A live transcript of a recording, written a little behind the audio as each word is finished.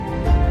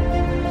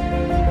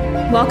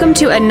Welcome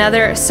to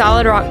another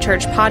Solid Rock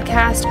Church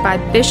podcast by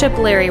Bishop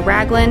Larry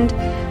Ragland,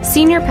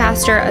 Senior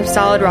Pastor of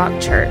Solid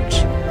Rock Church.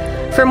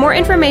 For more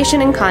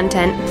information and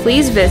content,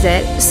 please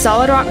visit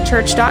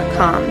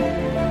solidrockchurch.com.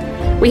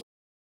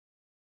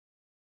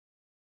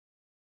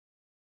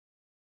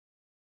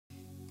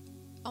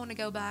 I want to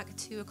go back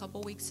to a couple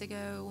weeks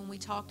ago when we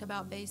talked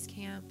about base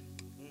camp,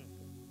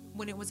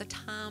 when it was a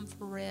time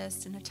for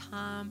rest and a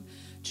time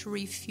to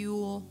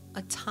refuel,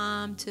 a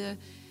time to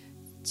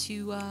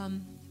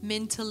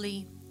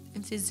mentally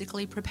and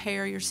physically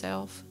prepare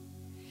yourself.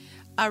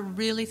 I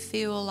really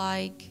feel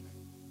like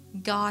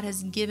God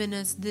has given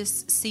us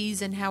this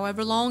season,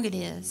 however long it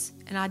is,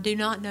 and I do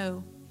not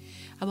know.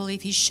 I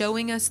believe He's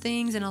showing us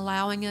things and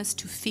allowing us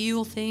to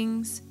feel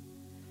things.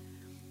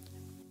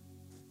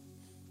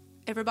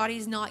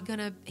 Everybody's not going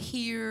to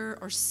hear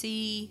or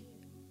see.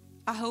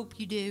 I hope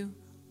you do.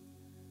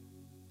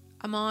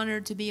 I'm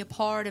honored to be a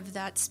part of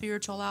that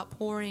spiritual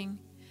outpouring.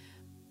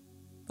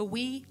 But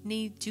we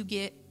need to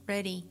get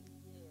ready.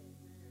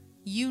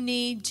 You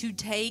need to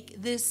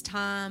take this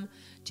time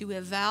to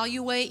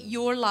evaluate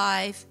your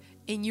life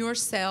and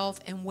yourself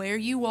and where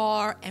you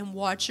are and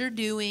what you're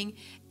doing,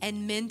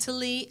 and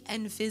mentally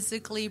and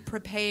physically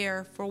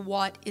prepare for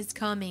what is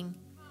coming.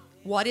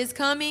 What is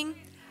coming?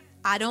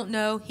 I don't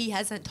know. He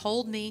hasn't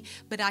told me,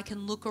 but I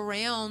can look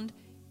around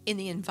in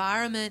the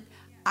environment.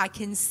 I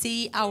can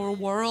see our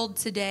world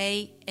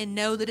today and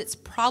know that it's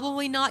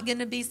probably not going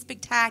to be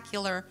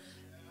spectacular,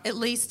 at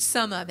least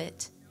some of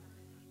it.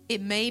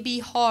 It may be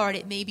hard.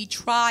 It may be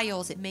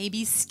trials. It may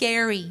be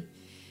scary.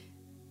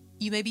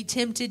 You may be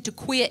tempted to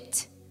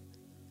quit.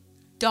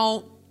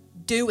 Don't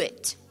do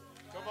it.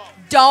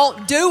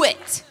 Don't do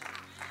it.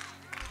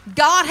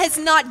 God has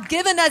not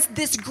given us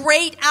this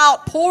great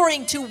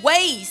outpouring to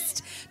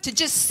waste, to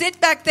just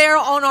sit back there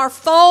on our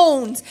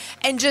phones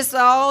and just,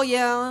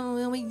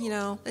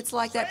 it's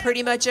like that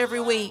pretty much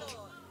every week.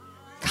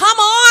 Come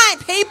on,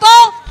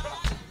 people.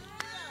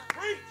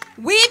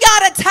 We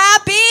got to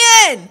tap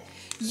in.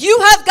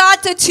 You have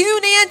got to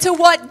tune in to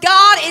what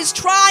God is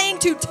trying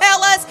to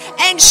tell us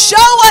and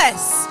show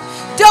us.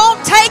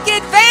 Don't take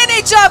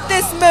advantage of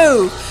this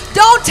move.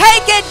 Don't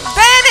take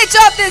advantage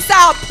of this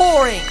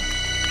outpouring.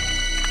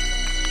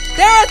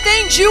 There are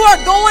things you are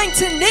going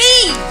to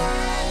need.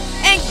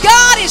 And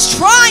God is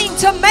trying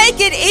to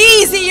make it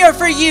easier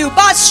for you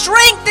by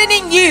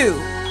strengthening you.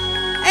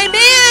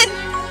 Amen.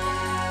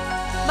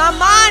 My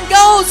mind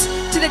goes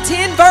to the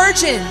 10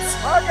 virgins.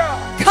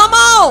 Come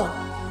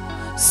on.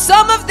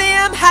 Some of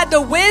them had the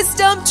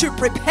wisdom to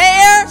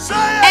prepare,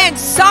 and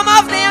some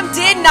of them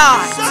did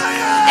not.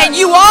 And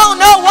you all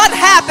know what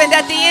happened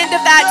at the end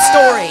of that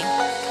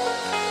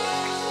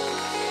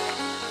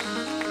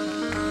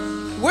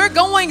story. We're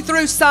going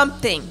through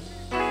something.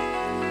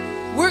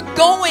 We're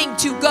going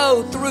to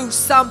go through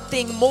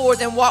something more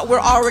than what we're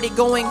already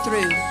going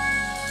through.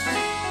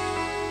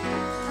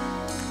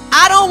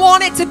 I don't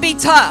want it to be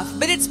tough,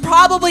 but it's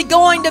probably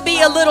going to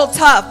be a little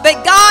tough.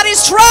 But God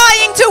is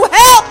trying to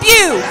help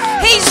you.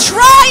 He's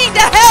trying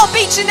to help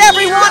each and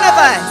every one of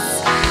us.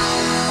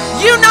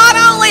 You not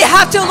only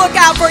have to look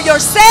out for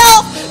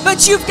yourself,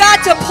 but you've got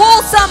to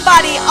pull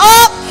somebody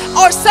up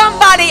or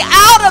somebody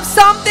out of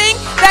something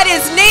that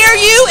is near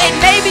you. It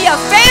may be a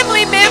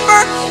family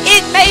member.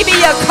 It may be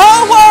a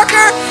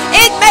co-worker.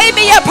 It may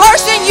be a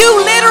person you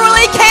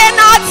literally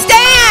cannot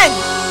stand.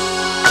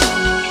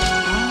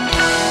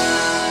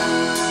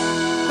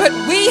 But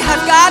we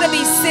have got to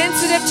be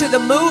sensitive to the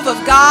move of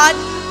God.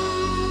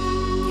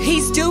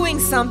 He's doing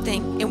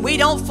something and we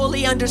don't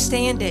fully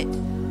understand it.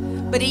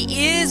 But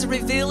He is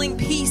revealing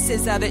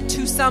pieces of it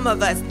to some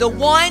of us, the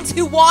ones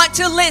who want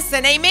to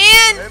listen.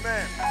 Amen?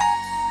 Amen.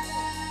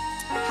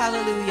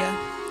 Hallelujah.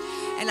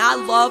 And I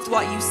loved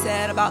what you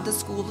said about the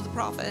school of the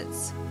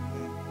prophets.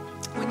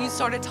 When you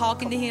started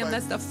talking to him,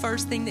 that's the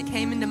first thing that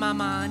came into my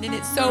mind. And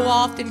it so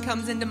often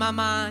comes into my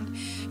mind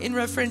in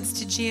reference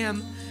to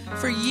Jim.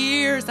 For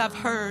years I've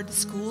heard the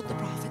school of the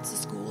prophets, the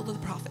school of the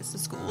prophets, the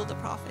school of the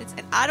prophets.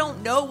 And I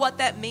don't know what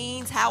that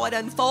means, how it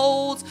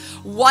unfolds,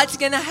 what's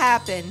going to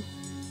happen.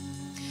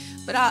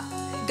 But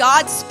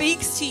God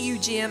speaks to you,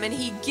 Jim, and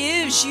He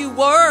gives you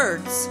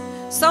words,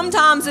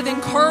 sometimes of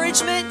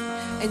encouragement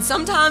and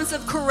sometimes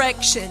of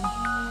correction.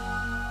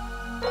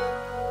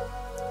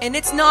 And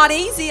it's not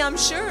easy, I'm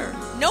sure.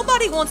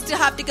 Nobody wants to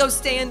have to go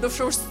stand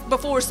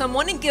before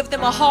someone and give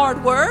them a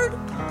hard word.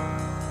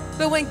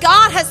 But when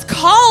God has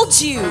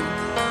called you,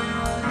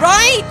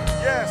 right?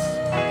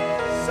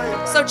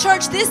 Yes. So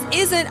church, this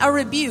isn't a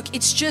rebuke.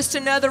 It's just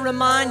another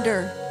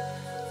reminder.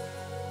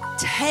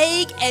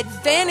 Take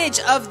advantage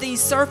of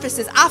these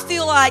surfaces. I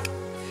feel like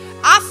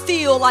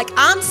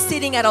I'm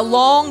sitting at a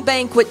long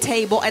banquet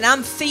table and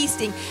I'm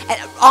feasting. And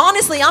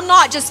honestly, I'm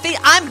not just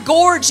feasting, I'm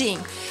gorging.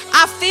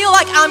 I feel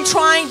like I'm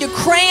trying to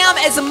cram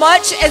as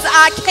much as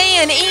I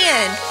can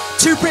in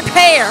to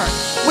prepare.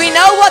 We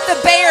know what the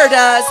bear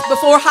does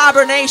before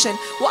hibernation.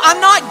 Well, I'm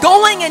not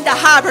going into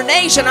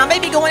hibernation. I may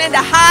be going into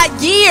high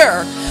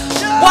gear,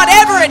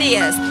 whatever it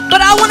is.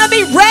 But I want to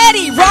be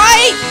ready,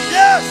 right?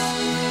 Yes.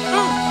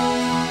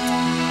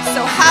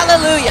 So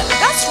Hallelujah.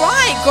 That's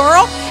right,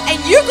 girl. And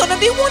you're going to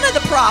be one of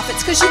the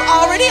prophets because you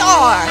already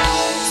are.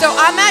 So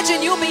I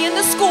imagine you'll be in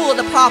the school of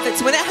the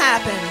prophets when it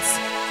happens.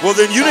 Well,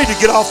 then you need to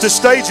get off this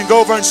stage and go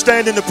over and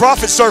stand in the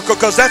prophet circle,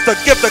 because that's the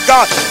gift of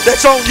God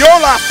that's on your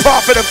life,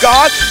 prophet of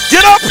God.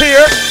 Get up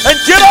here and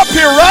get up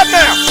here right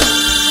now.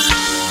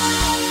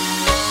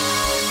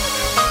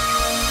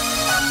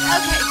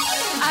 Okay,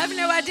 I have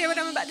no idea what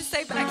I'm about to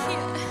say, but I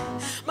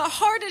can't. My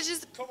heart is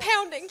just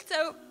pounding.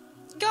 So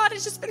God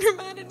has just been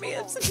reminding me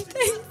of some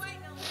things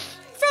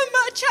from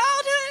my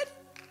childhood.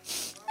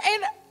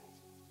 And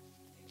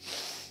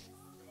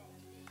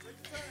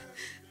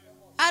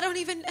I don't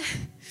even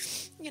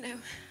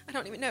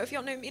know if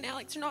y'all know me and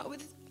Alex are not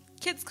with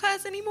kids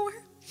class anymore.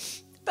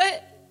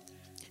 But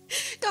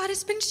God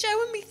has been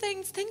showing me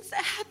things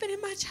that happened in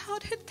my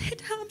childhood,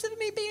 times of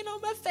me being on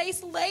my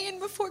face, laying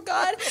before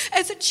God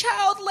as a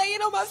child,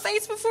 laying on my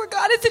face before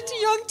God as a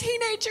young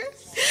teenager.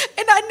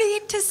 And I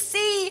need to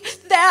see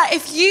that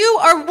if you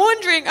are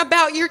wondering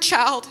about your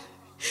child,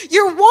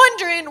 you're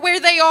wondering where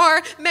they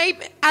are,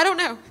 maybe, I don't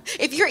know,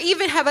 if you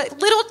even have a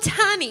little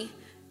tiny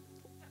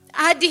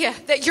idea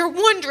that you're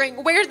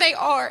wondering where they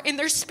are in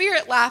their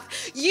spirit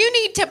life, you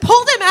need to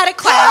pull them out of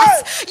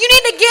class. You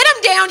need to get them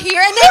down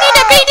here, and they need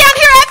to be down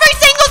here every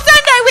single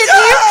Sunday with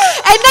you.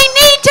 And they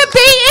need to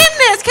be in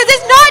this, because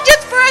it's not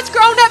just for us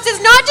grown-ups,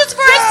 it's not just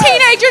for us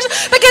teenagers,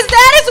 because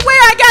that is where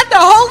I got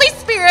the Holy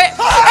Spirit.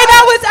 And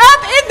I was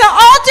up in the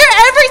altar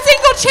every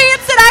single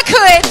chance that I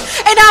could,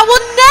 and I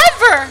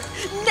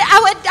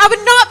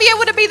would not be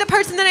able to be the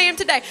person that I am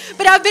today.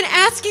 But I've been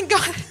asking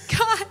God,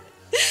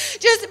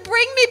 just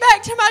bring me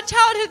back to my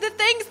childhood,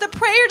 the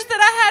prayers that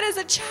I had as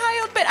a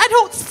child. But I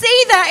don't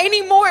see that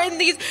anymore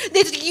in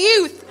this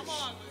youth,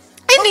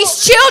 in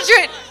these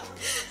children.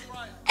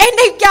 And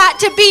they've got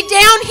to be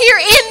down here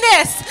in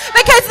this,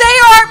 because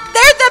they're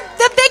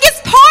the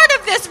biggest part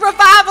of this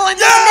revival in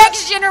this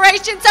next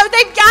generation. So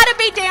they've got to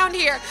be down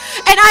here.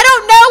 And I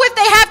don't know if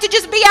they have to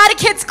just be out of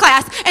kids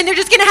class and they're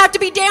just going to have to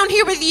be down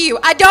here with you.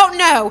 I don't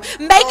know.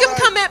 Make them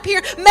come up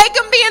here. Make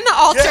them be in the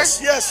altar.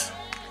 Yes.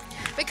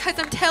 Because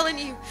I'm telling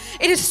you,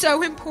 it is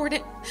so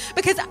important.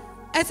 Because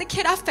as a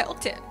kid, I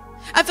felt it.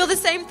 I feel the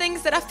same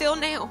things that I feel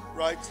now.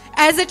 Right.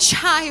 As a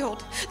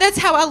child. That's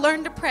how I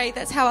learned to pray.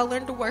 That's how I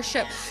learned to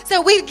worship.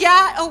 So we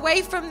got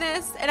away from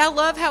this. And I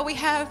love how we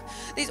have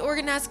these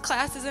organized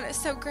classes, and it's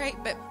so great.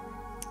 But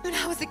when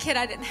I was a kid,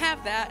 I didn't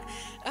have that.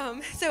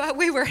 So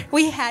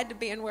we had to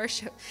be in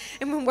worship.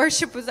 And when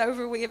worship was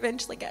over, we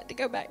eventually got to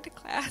go back to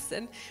class.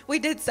 And we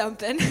did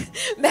something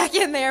back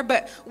in there.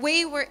 But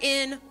we were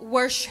in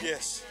worship.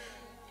 Yes.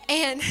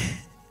 And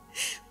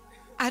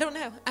I don't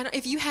know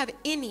if you have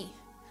any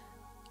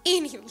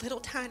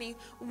little tiny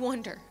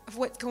wonder of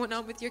what's going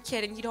on with your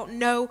kid and you don't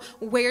know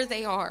where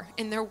they are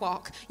in their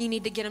walk, you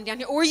need to get them down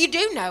here. Or you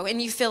do know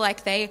and you feel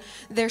like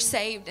they're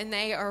saved and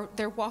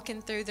they're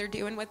walking through, they're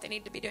doing what they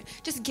need to be doing.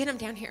 Just get them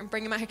down here and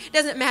bring them out here. It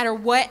doesn't matter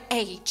what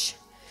age.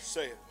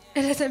 Say it.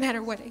 It doesn't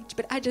matter what age,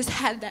 but I just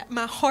had that.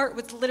 My heart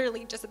was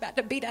literally just about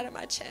to beat out of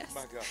my chest.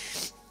 My God.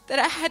 That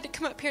I had to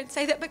come up here and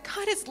say that. But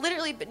God has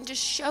literally been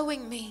just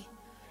showing me,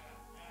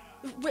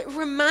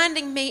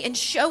 reminding me and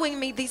showing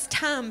me these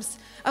times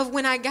of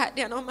when I got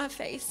down on my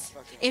face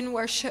in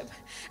worship.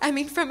 I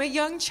mean, from a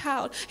young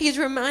child, He's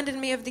reminded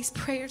me of these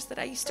prayers that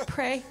I used to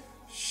pray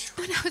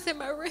when I was in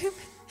my room.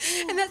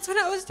 And that's when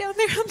I was down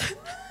there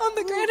on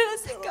the ground, and I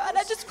said, God,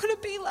 I just want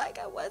to be like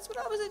I was when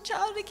I was a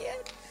child again.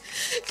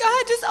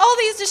 God, just all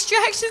these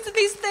distractions and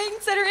these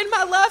things that are in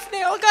my life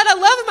now. God, I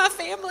love my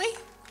family.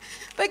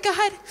 But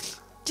God,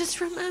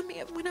 just remind me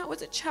of when I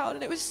was a child,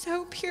 and it was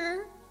so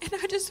pure. And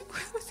I was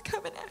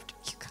coming after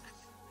you, God.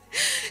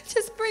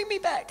 Just bring me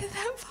back to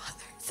that,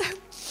 Father.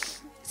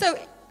 So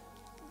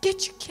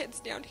get your kids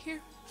down here.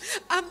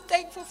 I'm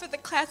thankful for the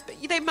class, but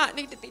they might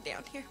need to be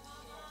down here.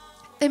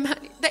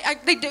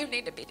 They do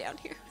need to be down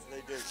here.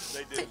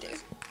 They do.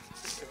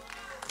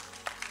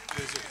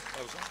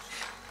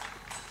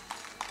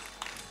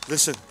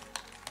 Listen,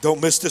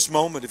 don't miss this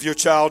moment. If your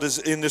child is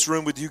in this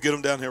room with you, get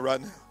them down here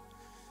right now.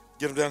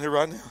 Get them down here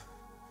right now.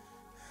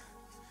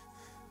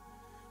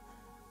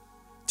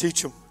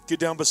 Teach them. Get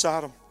down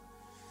beside them.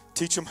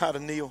 Teach them how to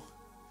kneel.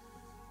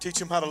 Teach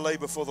them how to lay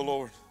before the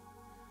Lord.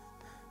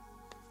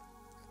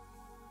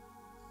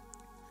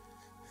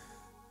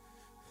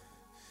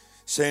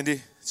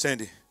 Sandy,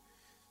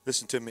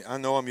 listen to me. I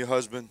know I'm your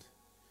husband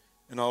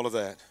and all of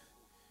that.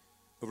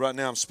 But right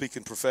now I'm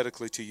speaking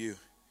prophetically to you.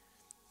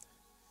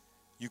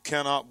 You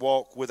cannot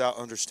walk without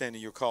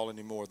understanding your call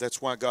anymore.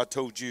 That's why God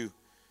told you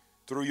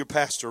through your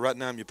pastor, right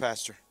now I'm your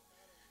pastor,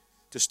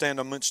 to stand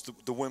amongst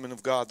the women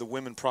of God, the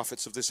women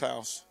prophets of this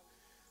house,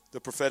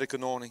 the prophetic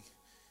anointing,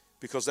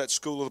 because that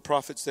school of the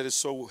prophets that is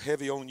so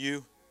heavy on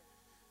you,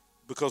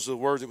 because of the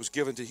word that was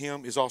given to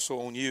him, is also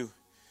on you.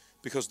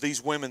 Because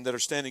these women that are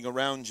standing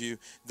around you,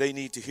 they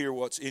need to hear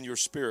what's in your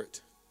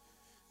spirit.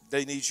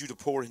 They need you to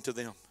pour into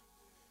them.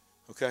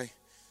 Okay?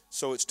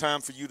 So it's time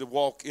for you to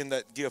walk in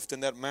that gift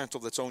and that mantle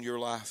that's on your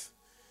life.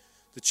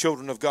 The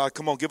children of God,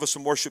 come on, give us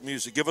some worship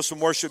music. Give us some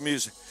worship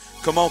music.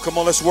 Come on,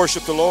 let's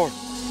worship the Lord.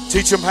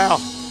 Teach them how.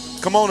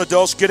 Come on,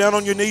 adults, get down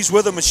on your knees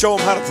with them and show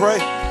them how to pray.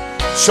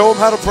 Show them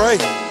how to pray.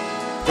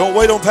 Don't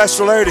wait on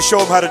Pastor Larry to show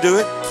them how to do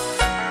it,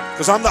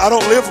 because I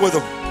don't live with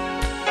them.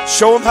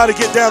 Show them how to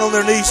get down on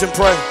their knees and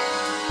pray.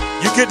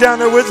 You get down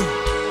there with them.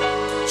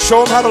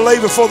 Show them how to lay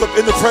before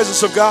in the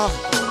presence of God.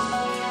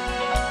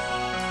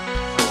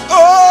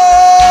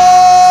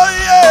 Oh,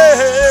 yeah.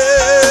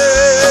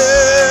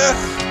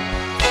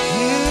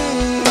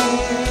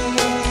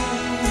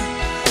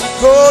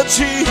 Oh,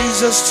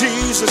 Jesus,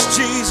 Jesus,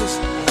 Jesus.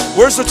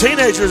 Where's the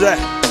teenagers at?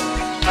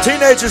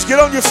 Teenagers, get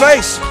on your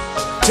face.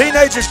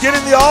 Teenagers, get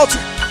in the altar.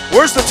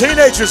 Where's the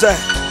teenagers at?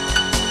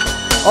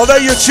 Are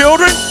they your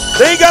children?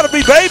 They ain't got to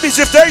be babies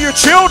if they're your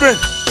children.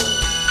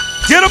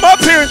 Get them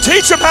up here and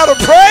teach them how to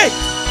pray.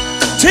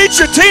 Teach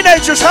your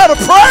teenagers how to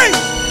pray.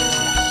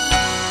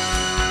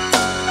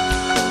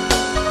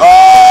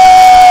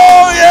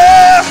 Oh,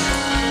 yeah.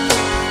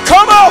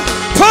 Come on.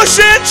 Push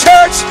in,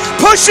 church.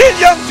 Push in,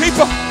 young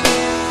people.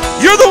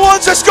 You're the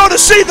ones that's going to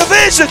see the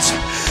visions.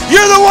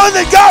 You're the one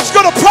that God's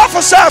going to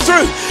prophesy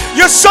through.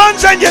 Your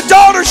sons and your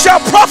daughters shall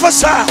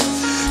prophesy.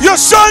 Your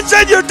sons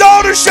and your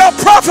daughters shall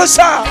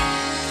prophesy.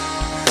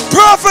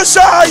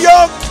 Prophesy,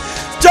 young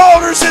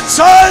daughters and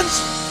sons.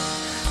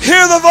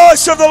 Hear the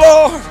voice of the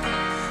Lord.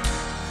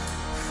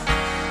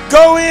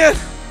 Go in.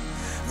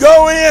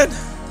 Go in.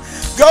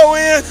 Go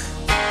in.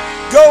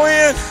 Go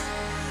in.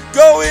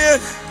 Go in.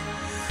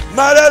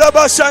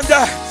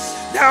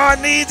 Now I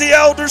need the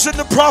elders and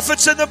the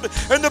prophets and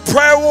the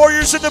prayer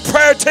warriors and the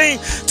prayer team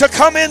to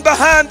come in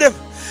behind them.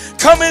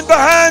 Come in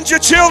behind your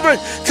children.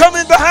 Come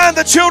in behind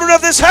the children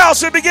of this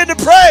house and begin to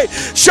pray.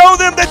 Show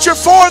them that you're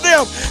for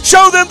them.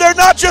 Show them they're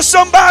not just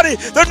somebody.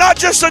 They're not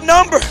just a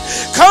number.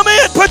 Come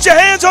in. Put your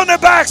hands on their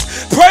backs.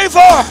 Pray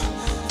for them.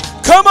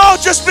 Come on.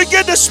 Just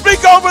begin to speak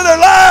over their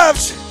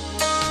lives.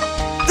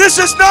 This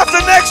is not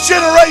the next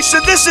generation.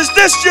 This is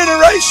this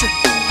generation.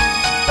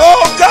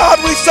 Oh,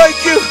 God, we thank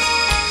you.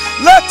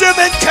 Let them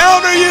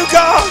encounter you,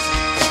 God.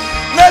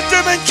 Let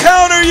them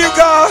encounter you,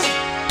 God.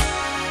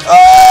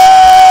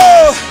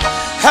 Oh,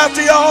 at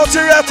the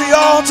altar, at the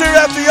altar,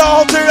 at the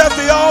altar, at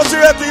the altar,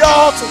 at the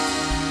altar.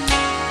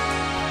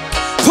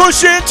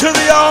 Push into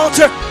the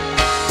altar.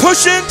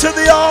 Push into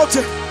the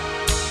altar.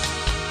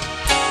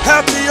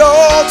 At the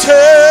altar.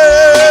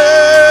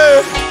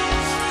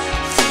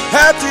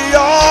 At the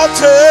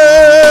altar.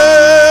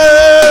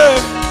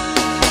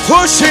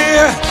 Push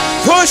in,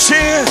 push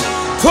in,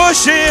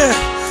 push in,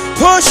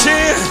 push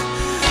in,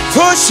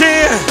 push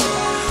in.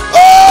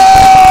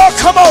 Oh,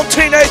 come on,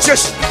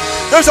 teenagers.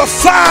 There's a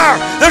fire.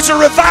 There's a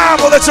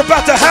revival that's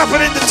about to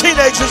happen in the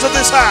teenagers of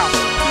this house.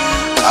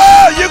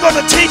 Oh, you're going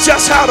to teach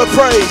us how to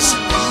praise.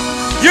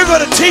 You're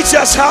going to teach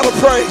us how to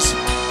praise.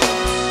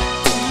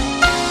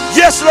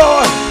 Yes,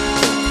 Lord.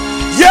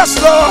 Yes,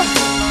 Lord.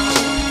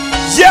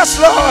 Yes,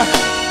 Lord.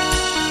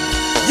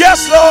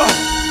 Yes, Lord.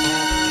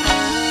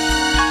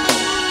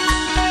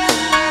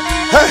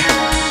 Hey,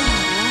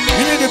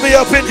 you need to be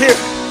up in here.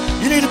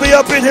 You need to be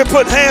up in here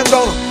putting hands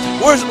on them.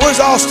 Where's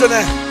Austin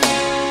at?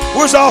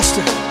 Where's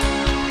Austin?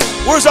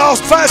 Where's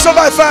Austin?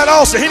 Somebody find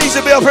Austin. He needs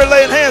to be up here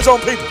laying hands on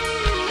people.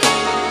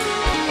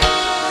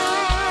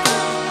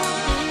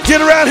 Get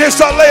around here and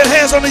start laying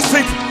hands on these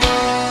people.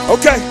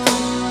 Okay.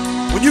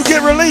 When you get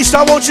released,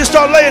 I want you to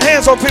start laying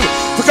hands on people.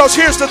 Because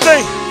here's the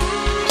thing.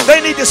 They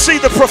need to see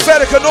the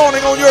prophetic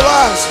anointing on your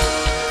lives.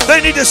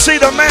 They need to see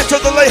the mantle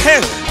to lay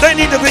hands. They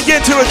need to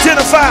begin to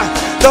identify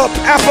the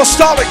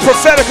apostolic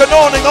prophetic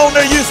anointing on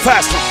their youth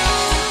pastor.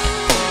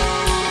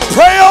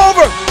 Pray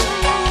over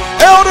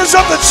elders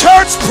of the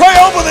church. Pray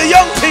over the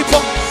young people.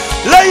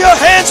 Lay your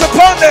hands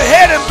upon their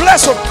head and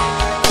bless them.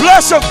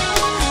 Bless them.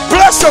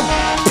 Bless them.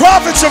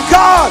 Prophets of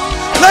God,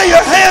 lay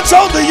your hands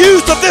on the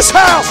youth of this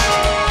house.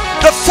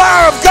 The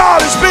fire of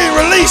God is being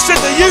released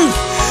in the youth.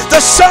 The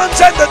sons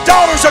and the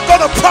daughters are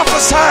going to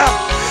prophesy.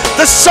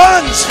 The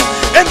sons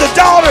and the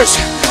daughters,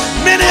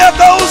 many of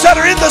those that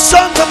are in the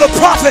sons of the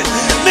prophet,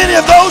 many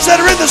of those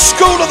that are in the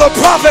school of the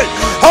prophet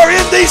are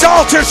in these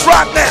altars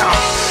right now.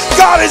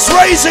 God is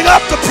raising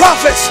up the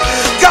prophets.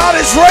 God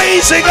is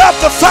raising up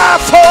the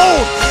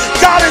fivefold.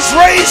 God is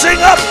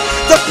raising up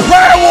the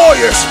prayer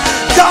warriors.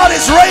 God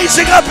is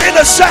raising up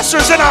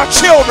intercessors in our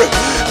children.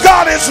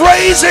 God is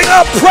raising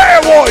up prayer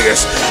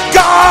warriors.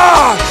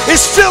 God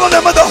is filling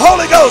them with the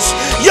Holy Ghost.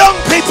 Young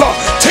people,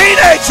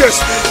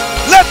 teenagers,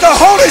 let the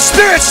Holy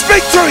Spirit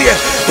speak through you.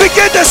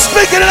 Begin to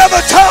speak in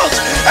other tongues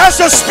as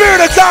the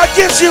Spirit of God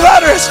gives you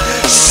utterance.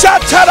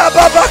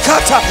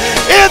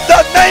 In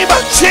the name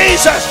of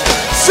Jesus,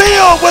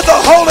 filled with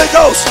the Holy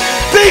Ghost.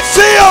 Be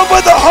filled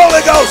with the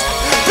Holy Ghost.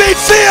 Be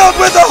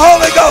filled with the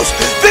Holy Ghost.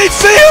 Be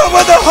filled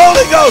with the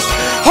Holy Ghost.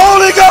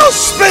 Holy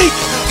Ghost, speak.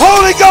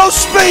 Holy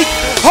Ghost, speak.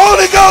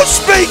 Holy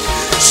Ghost, speak.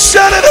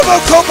 In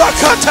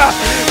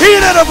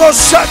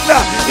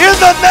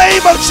the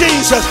name of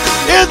Jesus.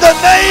 In the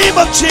name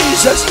of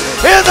Jesus.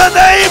 In the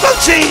name of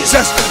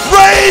Jesus.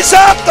 Raise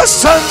up the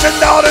sons and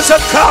daughters of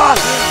God.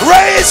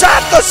 Raise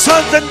up the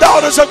sons and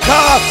daughters of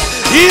God.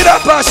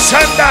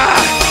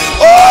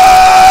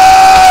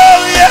 Oh,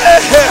 yeah.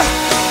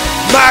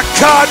 My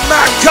God,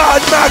 my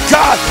God, my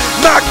God,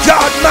 my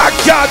God, my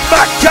God,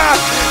 my God.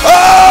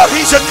 Oh,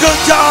 he's a good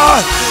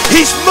God.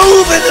 He's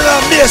moving in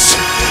our midst.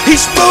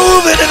 He's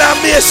moving in our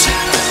midst.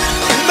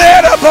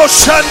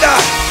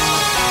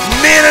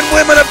 Men and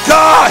women of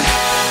God,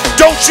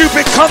 don't you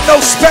become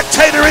no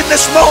spectator in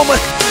this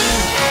moment.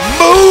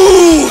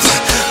 Move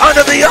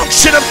under the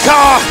unction of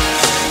God.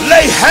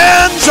 Lay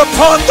hands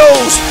upon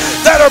those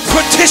that are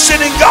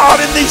petitioning God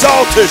in these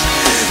altars.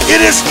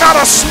 It is not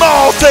a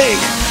small thing.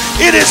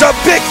 It is a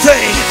big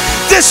thing.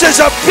 This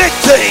is a big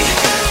thing.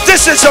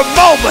 This is a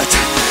moment.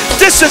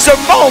 This is a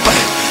moment.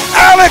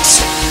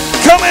 Alex,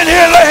 come in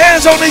here and lay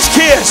hands on these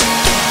kids.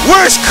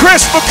 Where's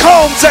Chris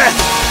McCombs at?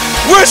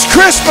 Where's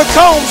Chris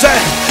McCombs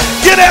at?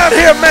 Get out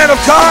here, man of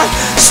God.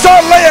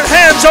 Start laying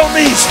hands on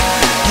these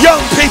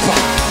young people.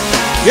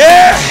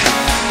 Yeah,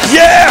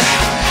 yeah,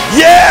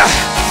 yeah,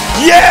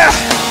 yeah,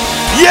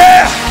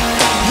 yeah,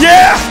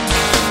 yeah,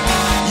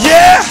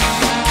 yeah.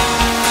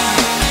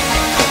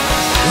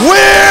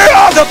 Where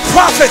are the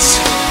prophets?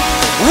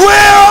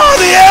 Where are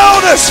the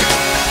elders?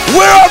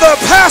 Where are the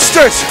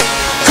pastors?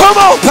 Come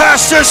on,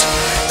 pastors.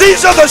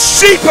 These are the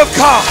sheep of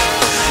God.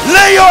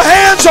 Lay your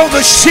hands on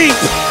the sheep.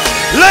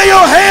 Lay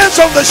your hands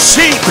on the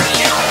sheep.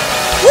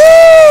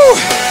 Woo!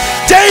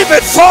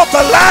 David fought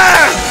the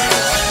lion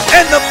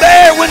and the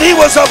bear when he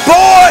was a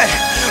boy.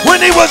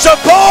 When he was a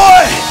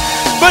boy.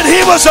 When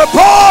he was a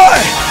boy.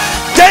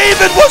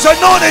 David was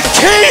anointed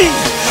king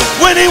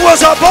when he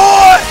was a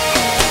boy.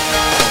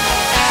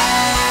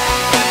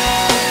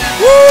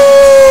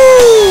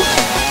 Woo!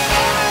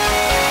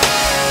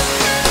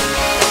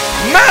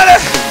 Mighty.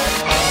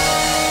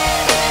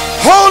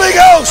 Holy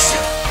Ghost.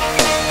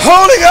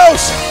 Holy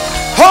Ghost.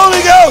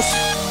 Holy Ghost.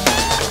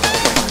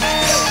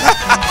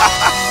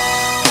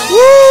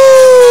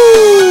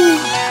 Woo!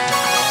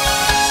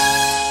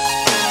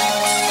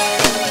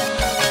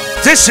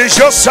 This is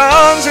your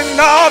sons and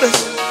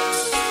daughters.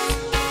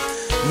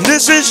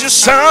 This is your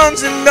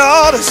sons and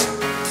daughters.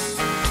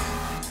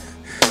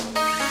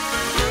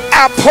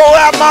 I pour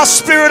out my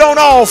spirit on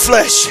all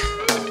flesh,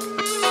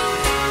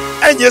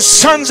 and your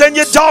sons and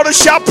your daughters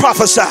shall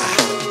prophesy.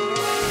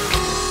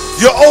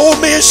 Your old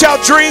men shall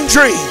dream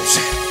dreams.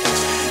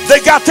 They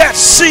got that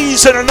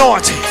seasoned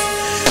anointing.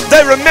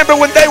 They remember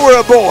when they were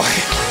a boy.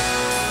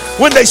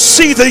 When they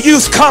see the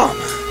youth come,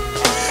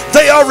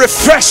 they are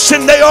refreshed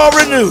and they are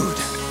renewed.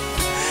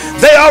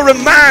 They are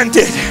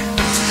reminded,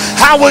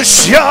 I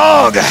was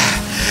young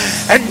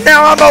and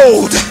now I'm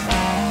old,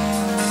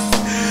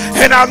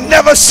 and I've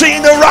never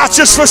seen the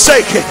righteous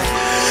forsaken,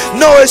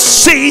 nor his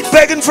seed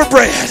begging for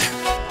bread.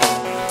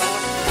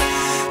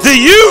 The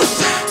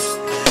youth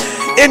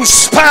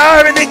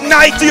inspire and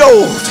ignite the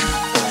old.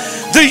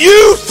 The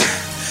youth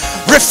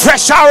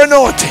refresh our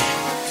anointing.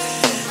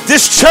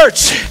 This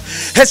church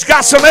has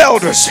got some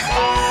elders.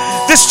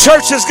 This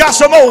church has got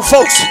some old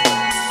folks.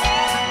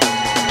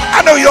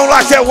 I know you don't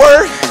like that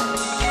word,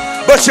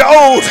 but you're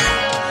old.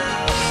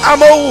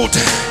 I'm old,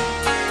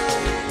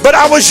 but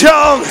I was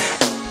young,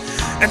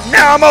 and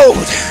now I'm old.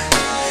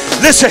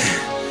 Listen,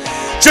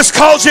 just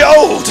cause you're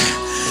old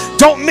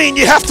don't mean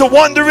you have to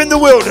wander in the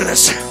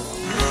wilderness.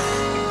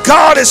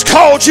 God has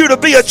called you to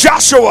be a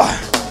Joshua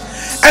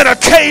and a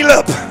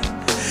Caleb.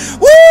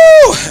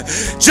 Woo!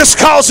 Just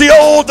cause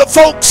the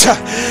folks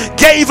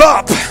gave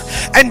up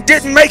and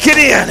didn't make it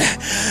in.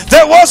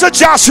 There was a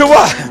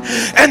Joshua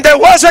and there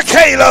was a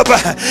Caleb.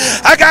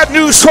 I got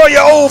news for you,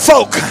 old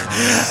folk.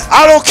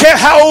 I don't care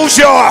how old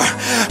you are.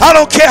 I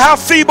don't care how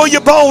feeble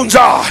your bones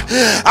are.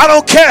 I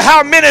don't care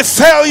how many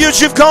failures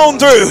you've gone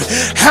through,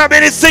 how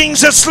many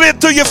things have slid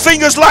through your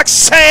fingers like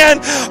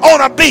sand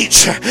on a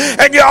beach,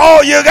 and you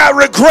got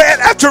regret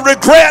after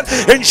regret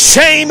and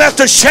shame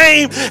after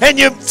shame, and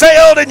you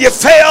failed and you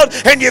failed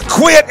and you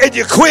quit and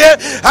you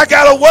quit. I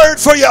got a word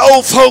for you,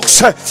 old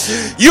folks.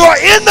 You are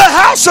in the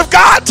house of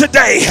God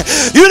today.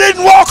 You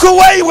didn't walk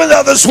away when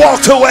others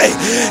walked away.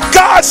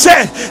 God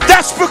said,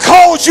 that's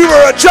because you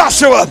were a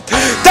Joshua.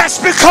 That's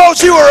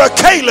because you were a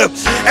Caleb.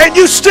 And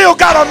you still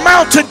got a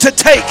mountain to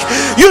take.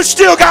 You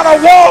still got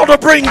a wall to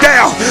bring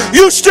down.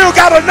 You still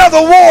got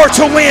another war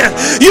to win.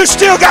 You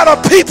still got a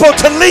people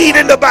to lead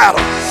in the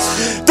battle.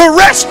 The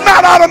rest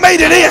might not have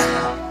made it in.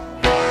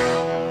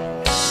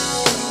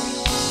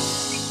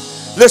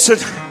 Listen.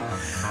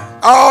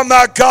 Oh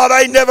my God,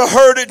 I ain't never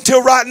heard it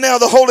until right now.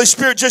 The Holy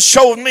Spirit just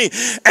showed me.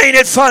 Ain't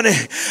it funny?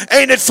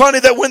 Ain't it funny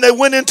that when they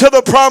went into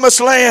the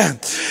promised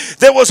land,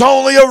 there was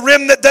only a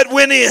remnant that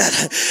went in.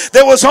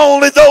 There was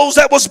only those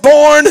that was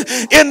born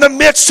in the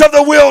midst of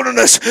the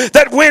wilderness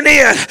that went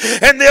in.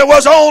 And there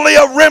was only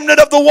a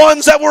remnant of the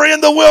ones that were in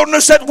the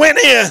wilderness that went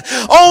in.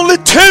 Only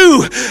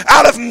 2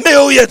 out of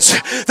millions.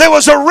 There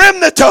was a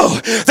remnant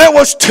though. There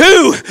was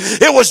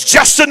 2. It was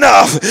just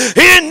enough.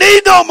 He didn't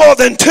need no more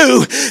than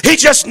 2. He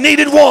just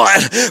needed 1.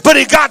 one, but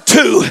he got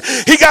two.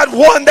 He got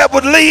one that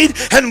would lead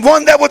and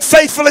one that would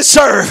faithfully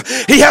serve.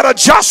 He had a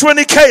Joshua and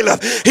a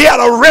Caleb. He had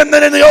a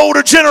remnant in the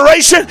older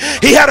generation.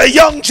 He had a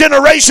young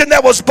generation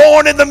that was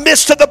born in the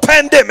midst of the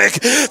pandemic,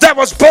 that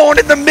was born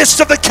in the midst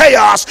of the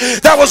chaos,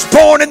 that was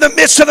born in the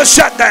midst of the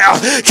shutdown.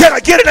 Can I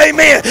get an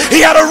amen?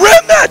 He had a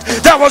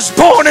remnant that was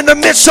born in the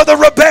midst of the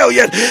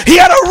rebellion. He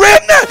had a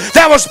remnant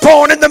that was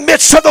born in the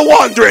midst of the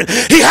wandering.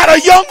 He had a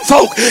young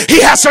folk.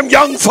 He had some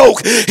young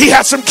folk. He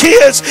had some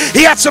kids.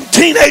 He had some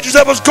teenagers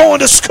that was going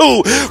to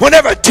school.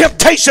 Whenever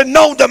temptation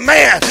known to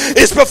man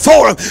is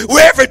before him,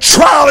 wherever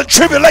trial and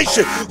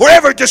tribulation,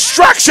 wherever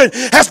distraction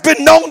has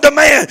been known to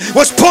man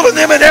was pulling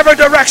them in every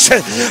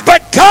direction.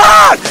 But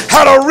God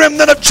had a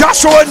remnant of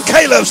Joshua and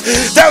Caleb's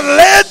that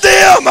led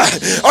them.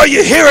 Are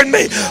you hearing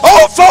me?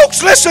 Oh,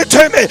 folks, listen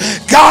to me.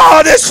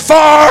 God is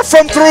far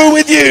from through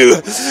with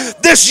you.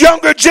 This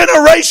younger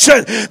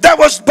generation that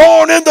was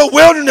born in the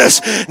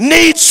wilderness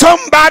needs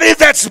somebody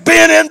that's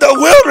been in the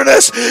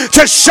wilderness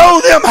to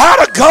show them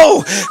how to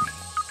go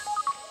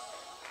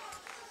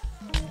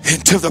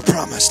into the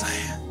promised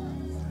land.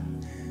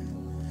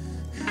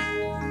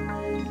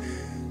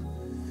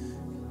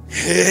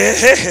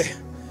 Hey.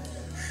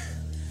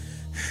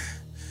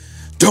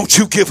 Don't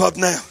you give up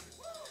now.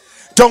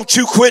 Don't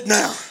you quit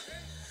now.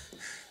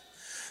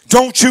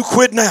 Don't you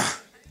quit now.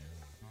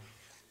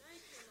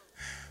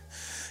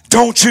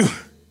 Don't you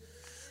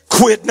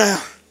quit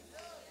now.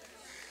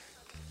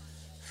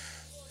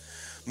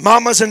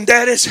 Mamas and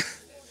daddies,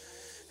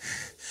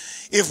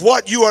 if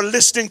what you are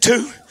listening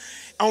to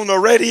on the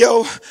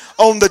radio,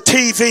 on the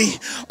TV,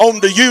 on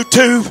the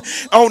YouTube,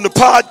 on the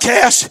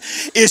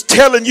podcast is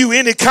telling you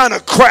any kind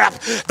of crap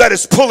that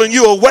is pulling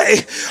you away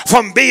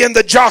from being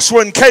the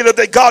Joshua and Caleb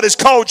that God has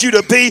called you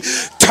to be,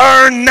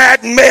 turn that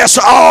mess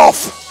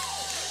off.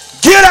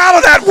 Get out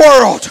of that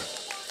world.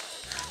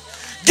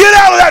 Get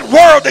out of that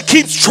world that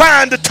keeps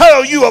trying to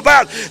tell you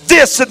about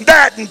this and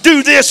that and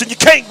do this and you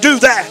can't do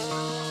that.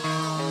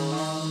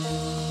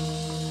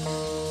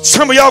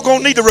 Some of y'all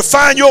gonna need to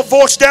refine your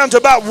voice down to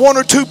about one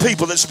or two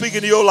people that speak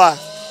into your life.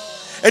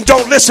 And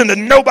don't listen to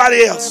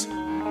nobody else.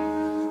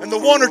 And the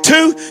one or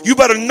two, you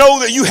better know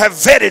that you have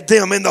vetted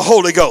them in the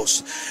Holy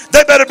Ghost.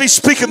 They better be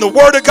speaking the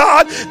word of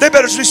God. They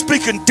better be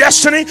speaking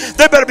destiny.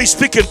 They better be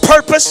speaking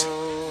purpose.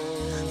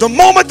 The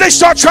moment they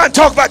start trying to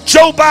talk about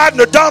Joe Biden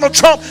or Donald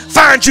Trump,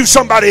 find you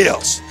somebody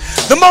else.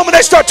 The moment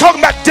they start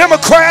talking about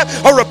Democrat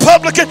or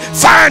Republican,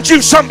 find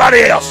you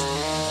somebody else.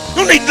 You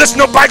don't need to listen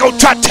to nobody go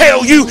try to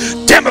tell you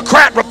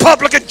Democrat,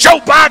 Republican, Joe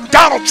Biden,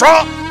 Donald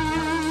Trump.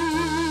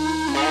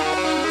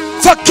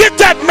 Forget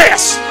that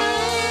mess.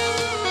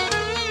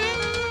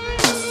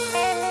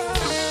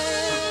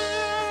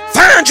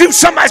 Find you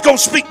somebody's going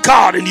to speak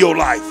God into your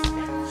life.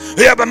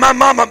 Yeah, but my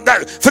mama,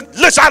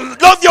 listen, I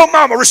love your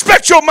mama,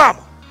 respect your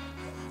mama.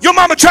 Your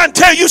mama trying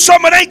to tell you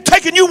something that ain't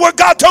taking you where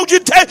God told you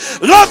to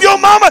tell. Love your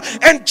mama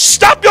and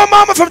stop your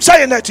mama from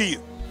saying that to you.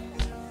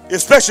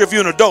 Especially if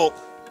you're an adult.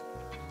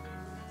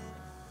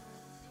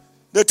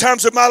 There are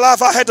times in my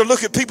life I had to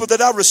look at people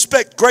that I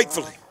respect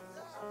gratefully.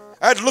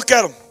 I had to look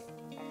at them.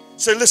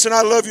 Say, listen,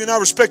 I love you and I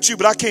respect you,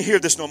 but I can't hear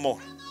this no more.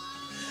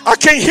 I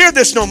can't hear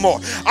this no more.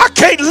 I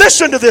can't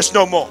listen to this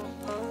no more.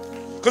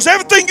 Because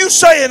everything you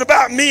saying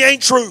about me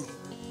ain't true.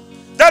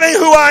 That ain't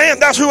who I am.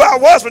 That's who I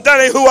was, but that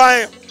ain't who I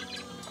am.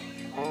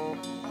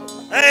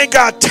 I ain't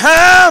got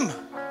time.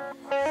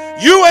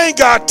 You ain't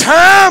got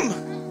time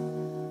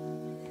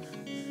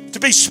to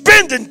be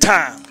spending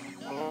time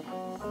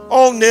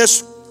on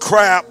this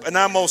crap. And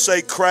I'm going to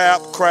say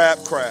crap. I'm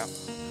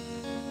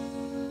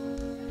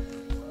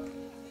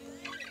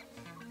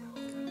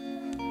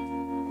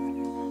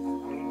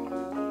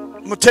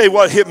going to tell you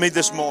what hit me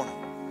this morning.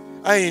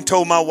 I ain't even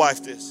told my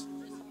wife this.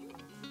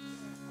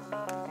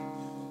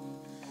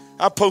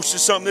 I posted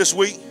something this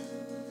week.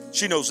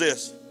 She knows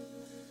this.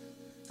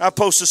 I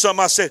posted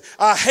something. I said,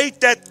 I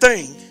hate that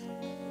thing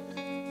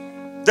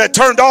that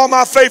turned all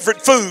my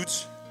favorite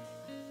foods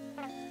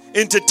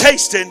into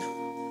tasting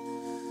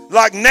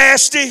like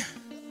nasty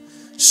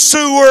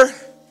sewer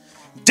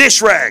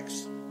dish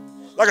rags.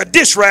 Like a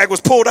dish rag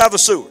was pulled out of the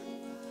sewer.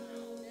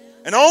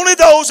 And only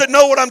those that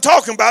know what I'm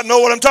talking about know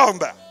what I'm talking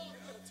about.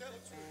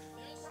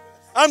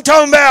 I'm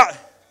talking about,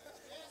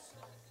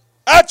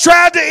 I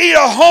tried to eat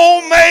a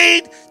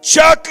homemade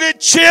chocolate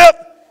chip,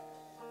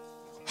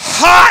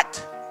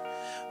 hot,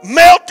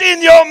 melt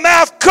in your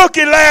mouth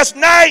cookie last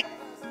night,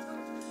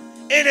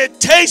 and it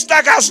tastes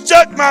like I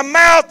stuck my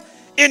mouth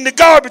in the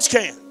garbage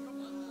can.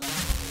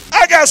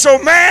 I got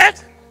so mad.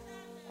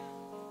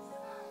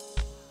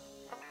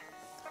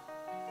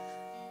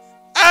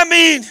 I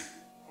mean,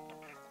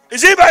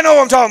 does anybody know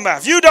what I'm talking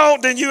about? If you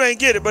don't, then you ain't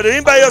get it. But if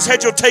anybody else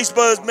had your taste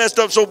buds messed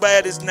up so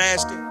bad it's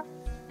nasty.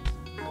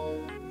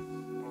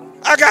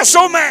 I got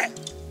so mad.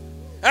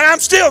 And I'm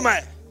still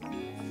mad.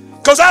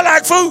 Because I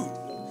like food.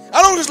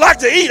 I don't just like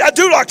to eat. I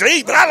do like to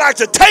eat, but I like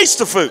to taste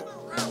the food.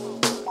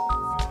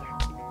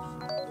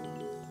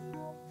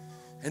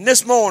 And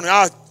this morning,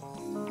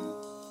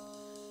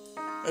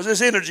 there's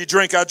this energy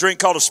drink I drink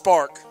called a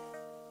Spark.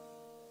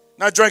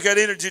 And I drank that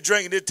energy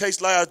drink and it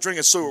tastes like I was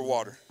drinking sewer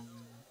water.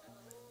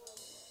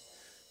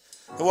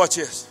 Now watch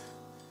this.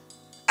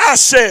 I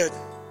said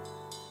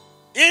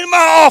in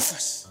my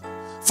office,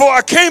 before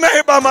I came out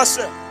here by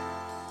myself,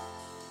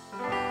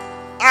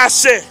 I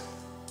said,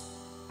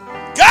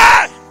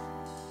 God,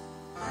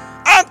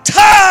 I'm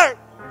tired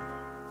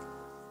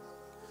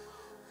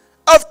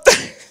of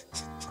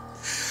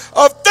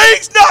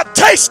things not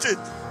tasted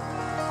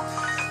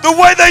the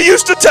way they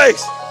used to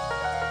taste.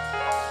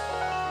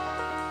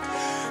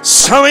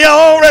 Some of y'all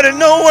already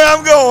know where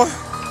I'm going.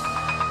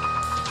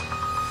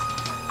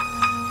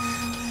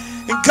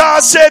 And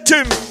God said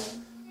to me,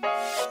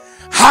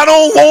 I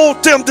don't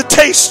want them to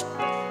taste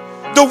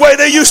the way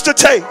they used to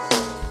taste.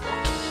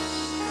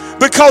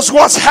 Because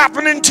what's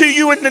happening to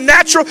you in the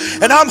natural,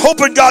 and I'm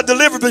hoping God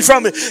delivered me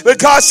from it, but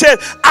God said,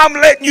 I'm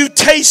letting you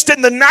taste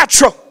in the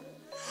natural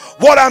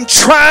what I'm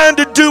trying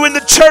to do in the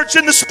church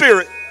in the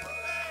spirit.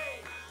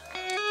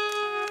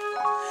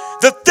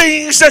 The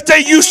things that they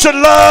used to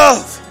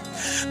love,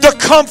 the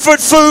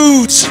comfort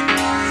foods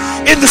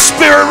in the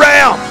spirit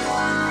realm.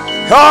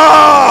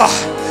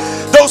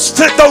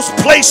 Those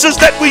places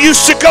that we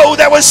used to go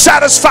that would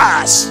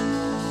satisfy us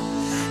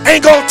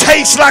ain't gonna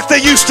taste like they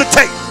used to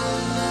taste.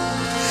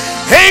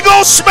 Ain't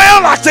gonna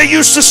smell like they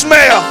used to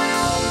smell.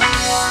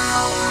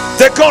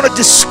 They're gonna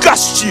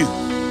disgust you.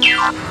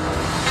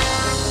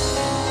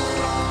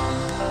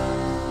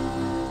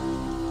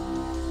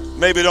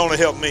 Maybe it only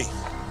helped me.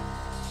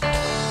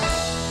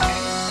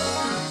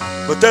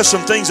 But there's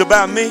some things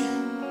about me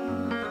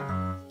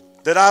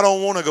that I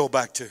don't want to go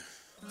back to.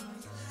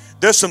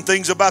 There's some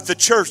things about the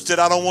church that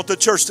I don't want the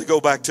church to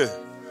go back to.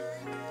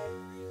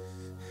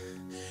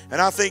 And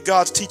I think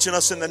God's teaching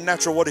us in the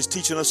natural what He's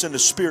teaching us in the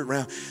spirit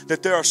realm.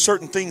 That there are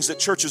certain things that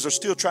churches are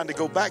still trying to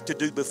go back to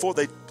do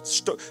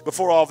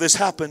before all this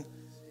happened.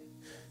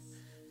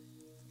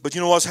 But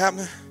you know what's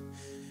happening?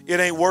 It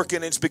ain't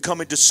working. It's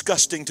becoming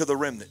disgusting to the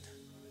remnant.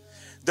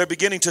 They're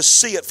beginning to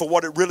see it for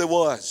what it really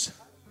was.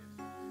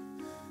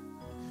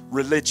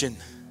 Religion.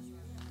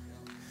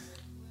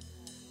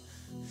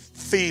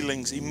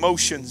 Feelings,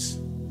 emotions,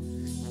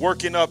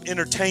 working up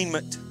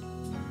entertainment.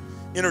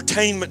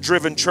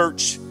 Entertainment-driven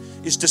church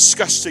is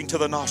disgusting to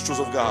the nostrils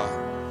of God.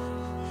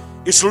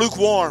 It's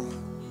lukewarm.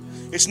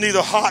 It's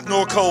neither hot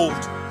nor cold.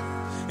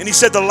 And He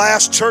said the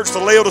last church, the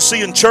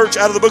Laodicean church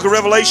out of the book of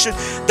Revelation,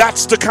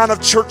 that's the kind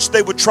of church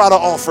they would try to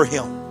offer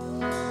Him.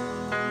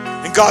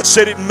 And God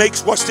said it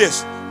makes, watch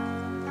this.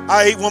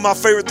 I ate one of my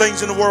favorite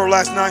things in the world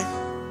last night.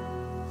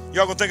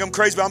 Y'all gonna think I'm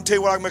crazy, but I'm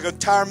telling you what, I can make an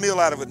entire meal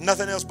out of it.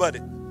 Nothing else but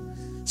it.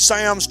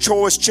 Sam's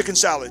Choice chicken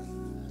salad.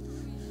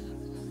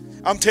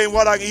 I'm telling you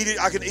what, I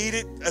can eat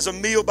it as a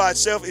meal by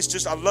itself. It's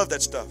just, I love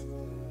that stuff.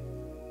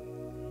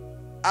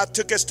 I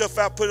took that stuff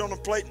out, put it on a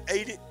plate and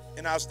ate it.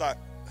 And I was like,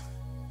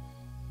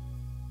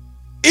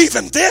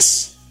 even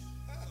this?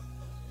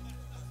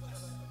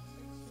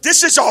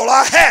 This is all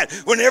I had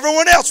when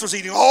everyone else was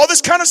eating all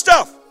this kind of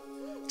stuff.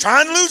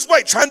 Trying to lose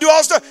weight, trying to do all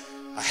this stuff.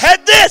 I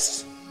had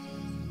this.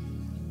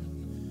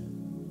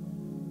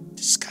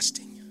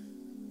 Disgusting.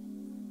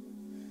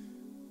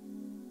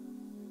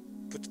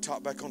 Put the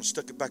top back on,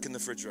 stuck it back in the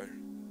refrigerator.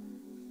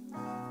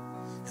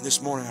 And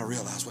this morning I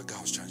realized what God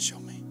was trying to show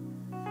me.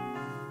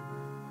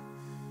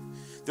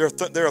 There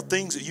are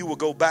things that you will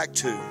go back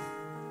to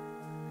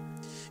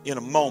in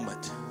a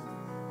moment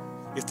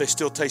if they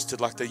still tasted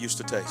like they used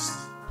to taste.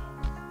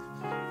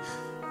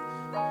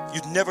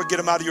 You'd never get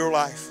them out of your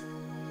life.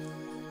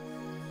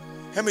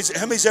 How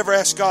many's ever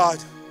asked God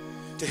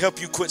to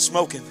help you quit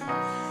smoking?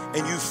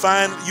 And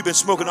you've been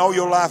smoking all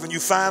your life and you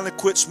finally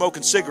quit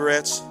smoking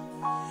cigarettes.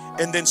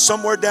 And then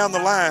somewhere down the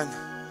line,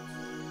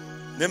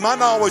 it might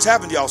not always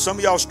happen to y'all. Some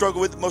of y'all struggle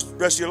with it most of the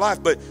rest of your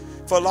life. But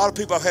for a lot of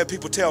people, I've had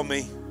people tell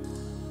me,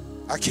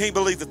 I can't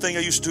believe the thing I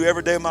used to do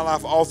every day of my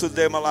life, all through the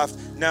day of my life,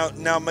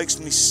 now makes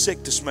me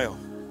sick to smell.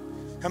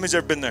 How many's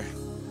ever been there?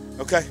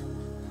 Okay?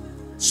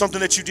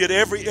 Something that you did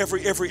every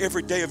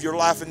day of your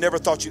life and never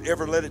thought you'd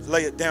ever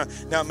lay it down.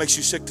 Now it makes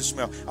you sick to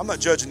smell. I'm not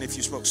judging if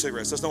you smoke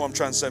cigarettes. That's not what I'm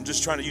trying to say. I'm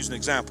just trying to use an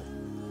example.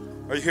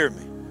 Are you hearing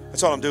me?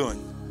 That's all I'm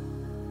doing.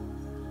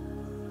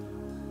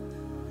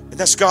 And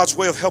that's God's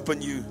way of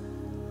helping you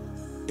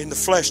in the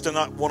flesh to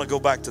not want to go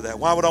back to that.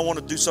 Why would I want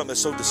to do something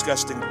that's so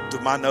disgusting to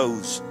my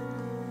nose?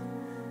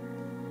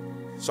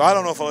 So I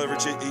don't know if I'll ever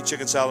eat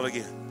chicken salad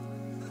again.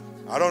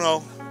 I don't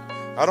know.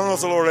 I don't know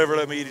if the Lord will ever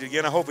let me eat it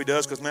again. I hope He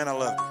does, because man, I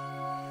love it.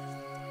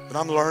 But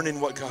I'm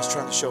learning what God's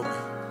trying to show me.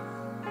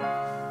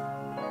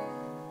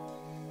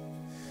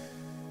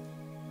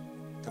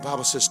 The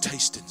Bible says,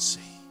 taste and see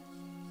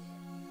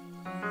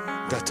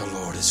that the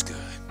Lord is good.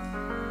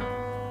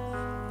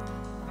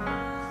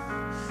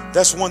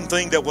 That's one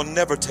thing that will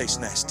never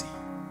taste nasty.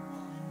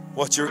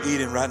 What you're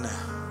eating right now.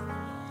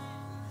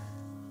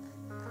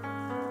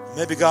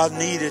 Maybe God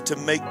needed to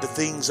make the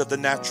things of the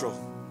natural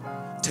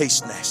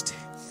taste nasty.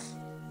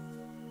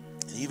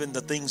 And even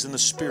the things in the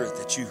spirit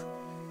that you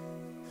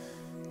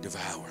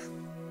devour.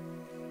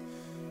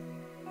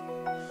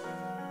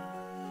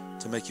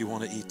 To make you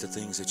want to eat the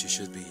things that you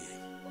should be eating.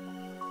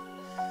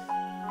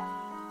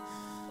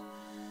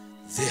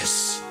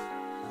 This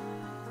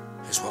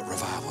is what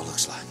revival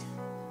looks like.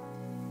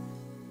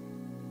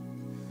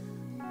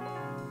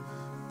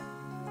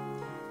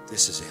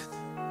 This is it.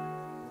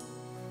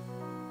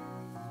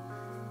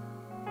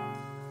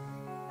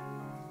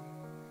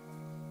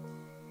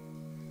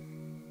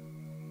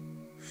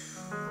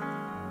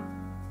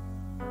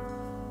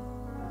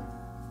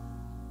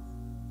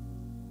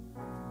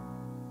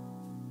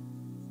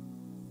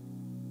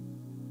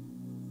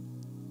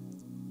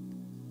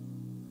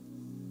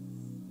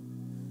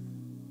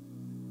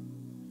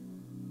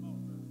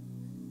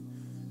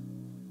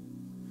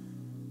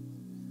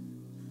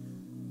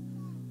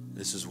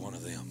 This is one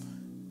of them.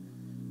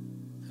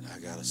 And I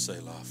got to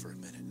Selah for a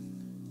minute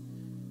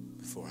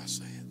before I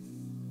say it.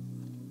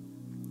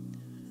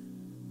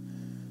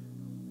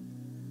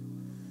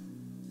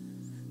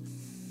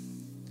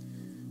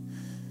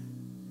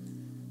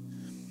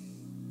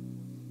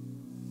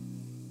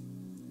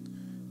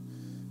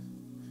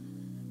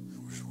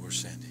 Where's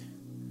Sandy?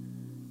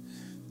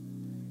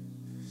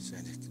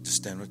 Sandy, just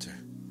stand right there.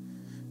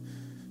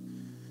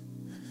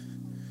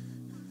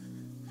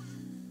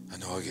 I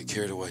know I get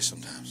carried away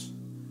sometimes.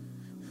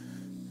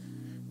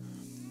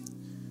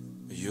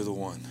 But you're the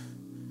one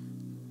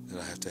that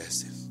I have to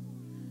ask this.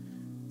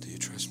 Do you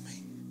trust me?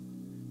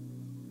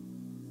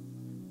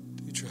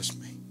 Do you trust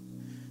me?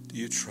 Do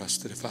you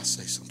trust that if I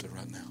say something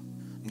right now?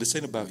 This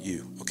ain't about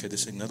you, okay?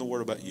 This ain't another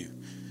word about you.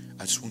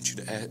 I just want you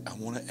to ask, I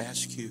want to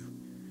ask you,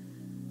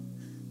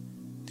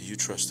 do you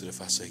trust that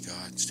if I say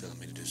God's telling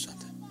me to do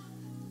something?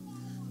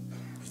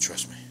 You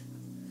trust me?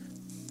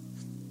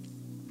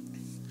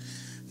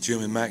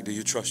 Jim and Mac, do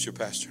you trust your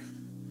pastor?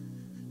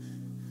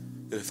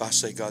 That if I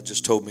say God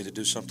just told me to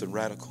do something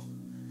radical,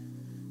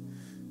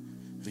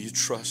 do you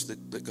trust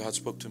that God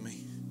spoke to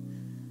me?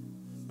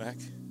 Mac,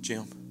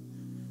 Jim,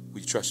 will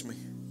you trust me?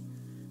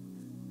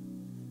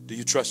 Do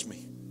you trust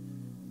me?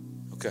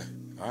 Okay,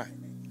 all right.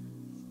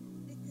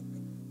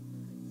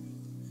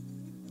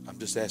 I'm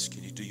just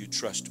asking you, do you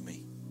trust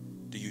me?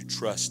 Do you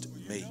trust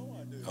me?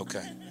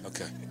 Okay,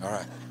 all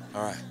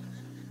right.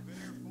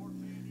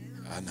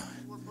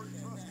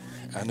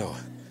 I know.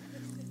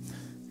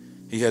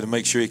 He had to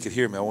make sure he could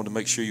hear me. I wanted to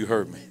make sure you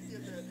heard me.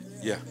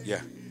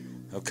 Yeah.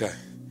 Okay.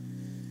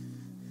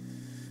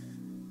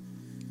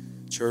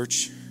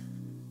 Church,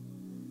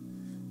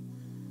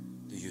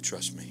 do you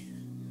trust me?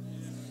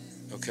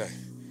 Okay.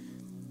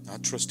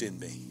 Not trust in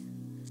me,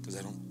 because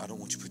I don't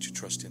want you to put your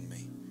trust in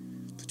me.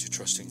 Put your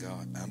trust in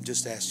God. I'm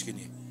just asking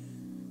you.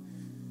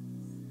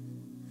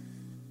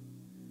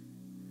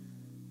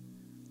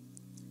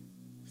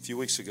 A few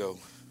weeks ago,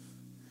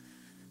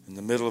 in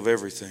the middle of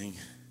everything,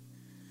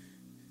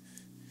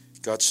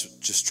 God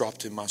just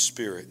dropped in my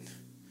spirit,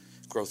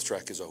 growth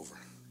track is over.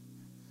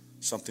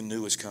 Something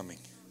new is coming.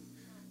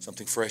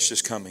 Something fresh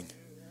is coming.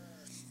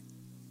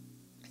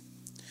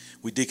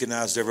 We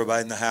deaconized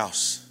everybody in the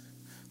house.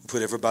 We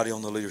put everybody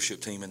on the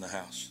leadership team in the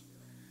house.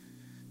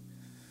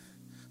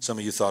 Some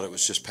of you thought it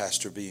was just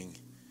pastor being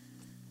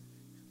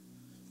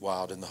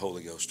wild in the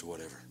Holy Ghost or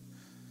whatever.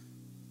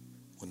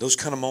 When those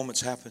kind of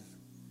moments happen,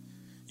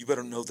 you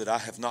better know that I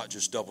have not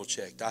just double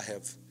checked. I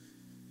have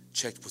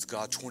checked with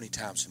God 20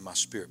 times in my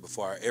spirit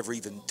before I ever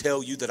even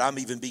tell you that I'm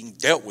even being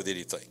dealt with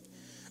anything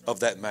of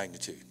that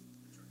magnitude.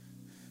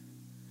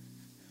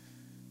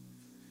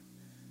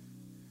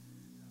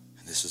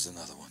 And this is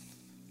another one.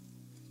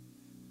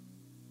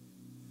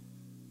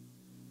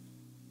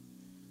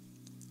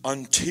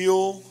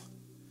 Until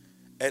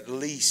at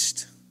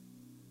least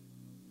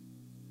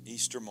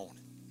Easter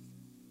morning,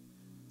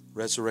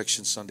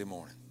 Resurrection Sunday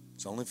morning.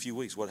 It's only a few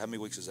weeks. How many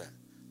weeks is that?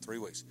 3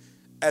 weeks.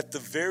 At the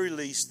very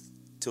least,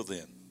 till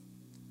then.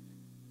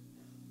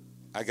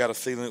 I got a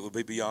feeling it will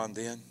be beyond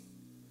then.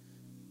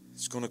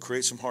 It's going to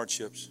create some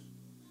hardships.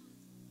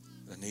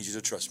 I need you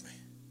to trust me.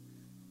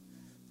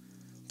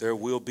 There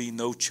will be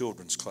no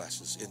children's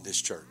classes in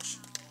this church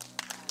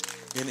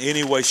in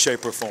any way,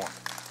 shape, or form.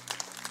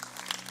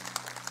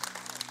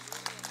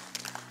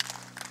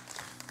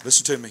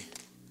 Listen to me.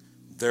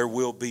 There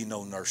will be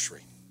no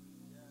nursery.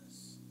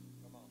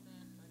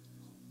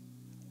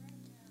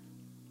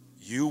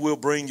 You will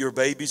bring your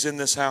babies in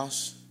this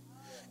house.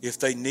 If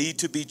they need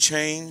to be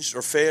changed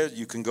or fed,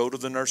 you can go to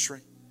the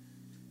nursery.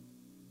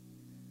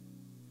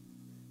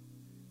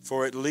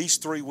 For at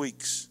least 3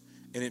 weeks.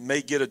 And it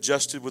may get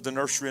adjusted with the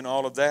nursery and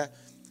all of that.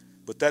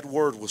 But that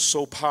word was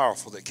so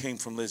powerful that came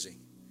from Lizzie.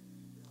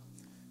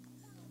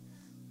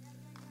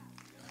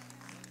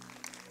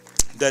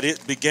 That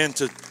it began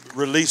to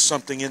release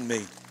something in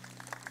me.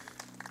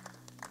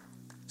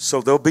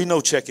 So there'll be no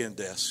check-in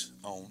desk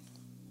on.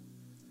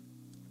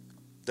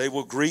 They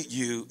will greet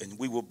you and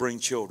we will bring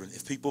children.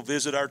 If people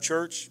visit our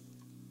church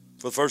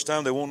for the first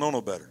time, they won't know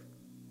no better.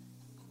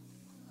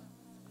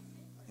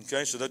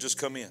 Okay, so they'll just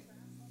come in.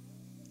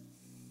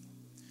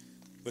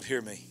 But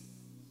hear me.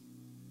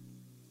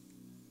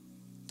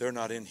 They're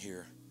not in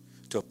here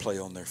to play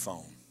on their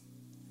phone.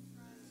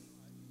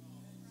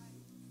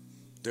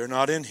 They're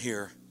not in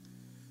here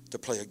to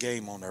play a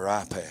game on their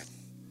iPad.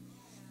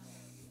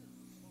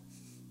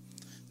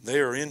 They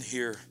are in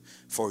here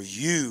for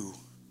you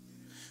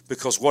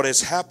Because what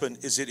has happened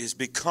is it has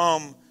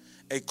become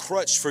a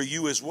crutch for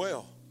you as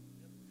well.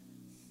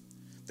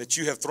 That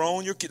you have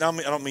thrown your kids. I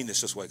don't mean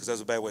this way because that's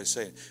a bad way to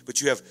say it.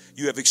 But you have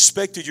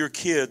expected your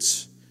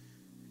kids'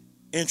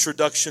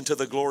 introduction to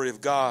the glory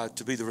of God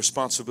to be the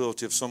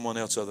responsibility of someone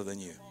else other than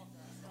you.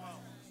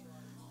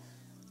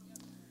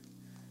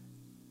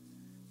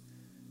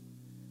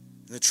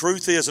 And the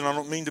truth is, and I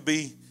don't mean to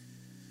be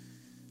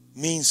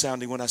mean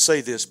sounding when I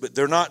say this, but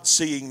they're not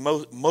seeing,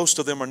 most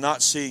of them are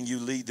not seeing you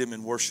lead them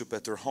in worship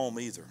at their home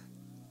either.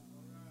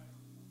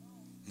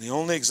 The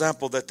only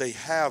example that they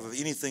have of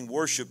anything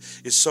worship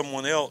is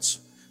someone else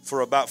for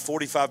about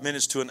 45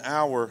 minutes to an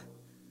hour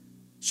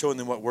showing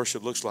them what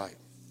worship looks like.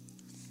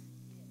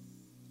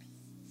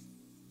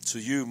 So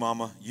you,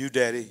 mama, you,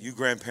 daddy, you,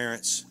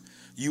 grandparents,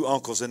 you,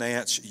 uncles and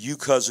aunts, you,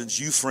 cousins,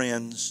 you,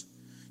 friends,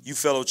 you,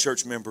 fellow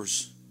church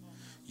members,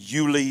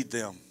 you lead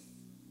them.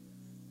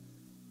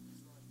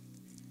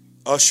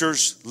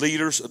 Ushers,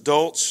 leaders,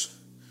 adults,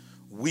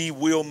 we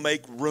will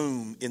make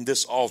room in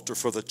this altar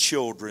for the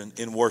children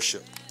in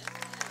worship.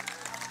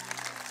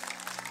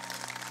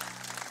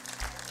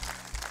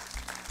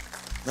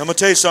 Now I'm going to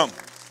tell you something.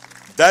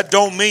 That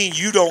don't mean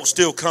you don't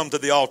still come to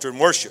the altar and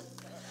worship.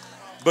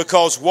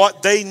 Because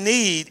what they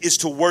need is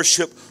to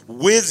worship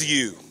with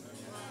you.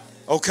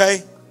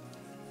 Okay?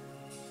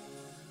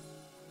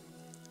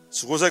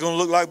 So what's that going to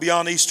look like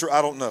beyond Easter?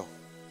 I don't know.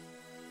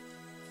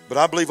 But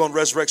I believe on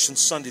Resurrection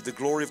Sunday, the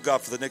glory of God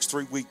for the next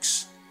 3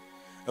 weeks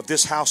of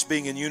this house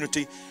being in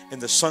unity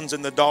and the sons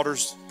and the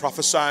daughters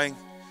prophesying,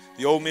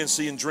 the old men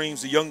seeing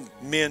dreams, the young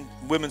men,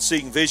 women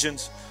seeing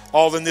visions,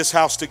 all in this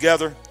house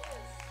together.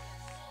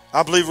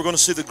 I believe we're going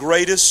to see the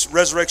greatest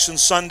Resurrection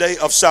Sunday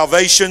of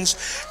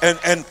salvations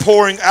and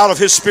pouring out of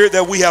His Spirit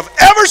that we have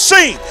ever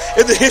seen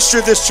in the history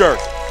of this church.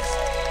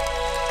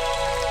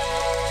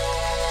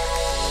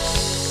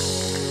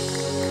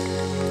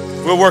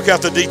 We'll work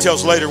out the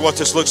details later, what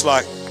this looks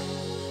like.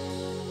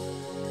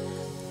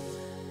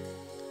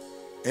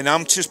 And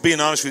I'm just being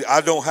honest with you. I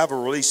don't have a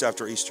release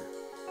after Easter.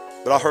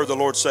 But I heard the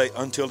Lord say,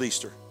 until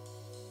Easter.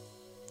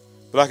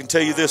 But I can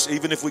tell you this,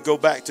 even if we go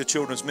back to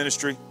children's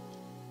ministry,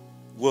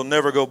 we'll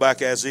never go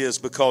back as is,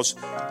 because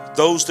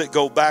those that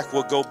go back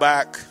will go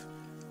back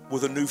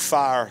with a new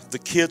fire. The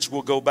kids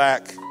will go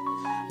back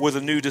with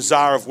a new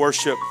desire of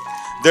worship.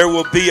 There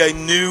will be a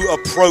new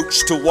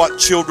approach to what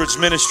children's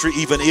ministry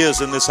even is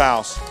in this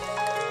house.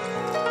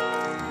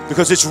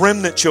 Because it's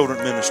remnant children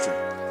ministry.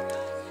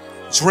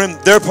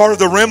 They're part of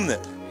the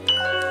remnant.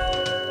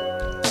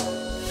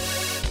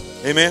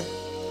 Amen.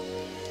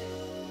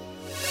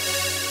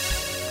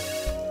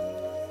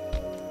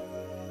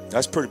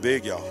 That's pretty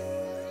big, y'all.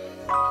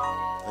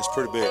 That's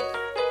pretty big.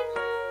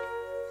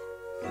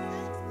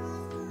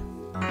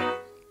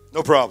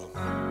 No problem.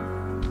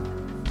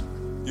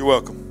 You're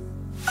welcome.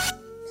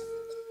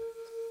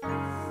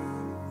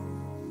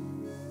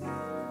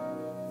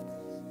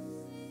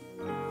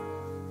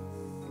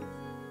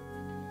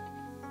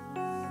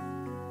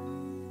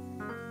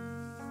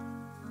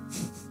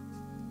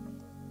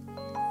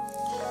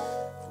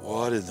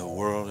 What in the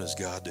world is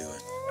God doing?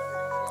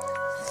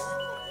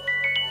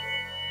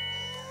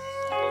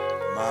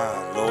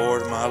 My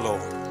Lord, my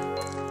Lord.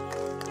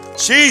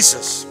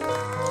 Jesus.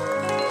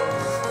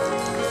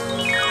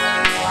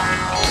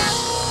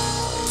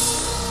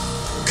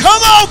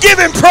 Come on, give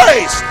Him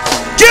praise.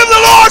 Give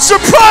the Lord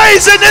some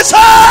praise in this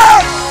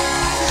house.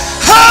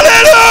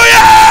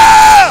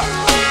 Hallelujah.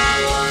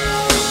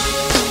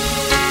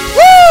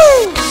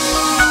 Woo.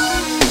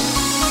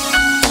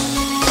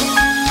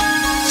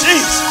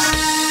 Jesus.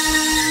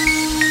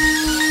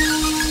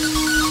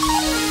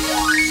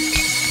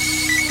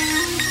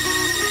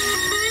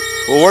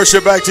 Well,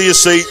 worship back to your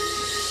seat.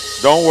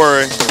 Don't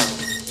worry.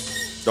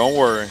 Don't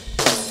worry.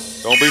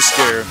 Don't be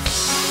scared.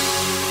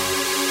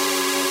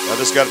 I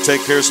just got to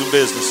take care of some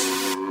business.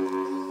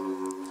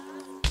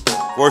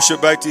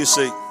 Worship back to your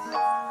seat.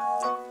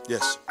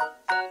 Yes.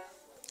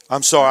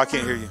 I'm sorry, I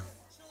can't hear you.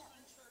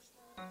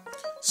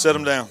 Set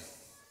them down.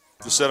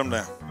 Just set them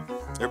down.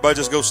 Everybody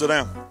just go sit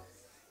down.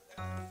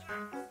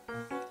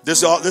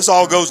 This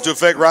all goes into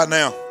effect right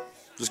now.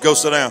 Just go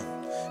sit down.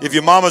 If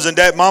your mamas and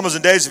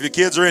dads, if your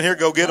kids are in here,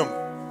 go get them.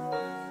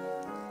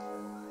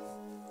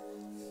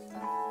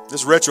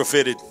 This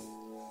retrofitted.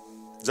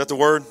 Is that the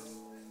word?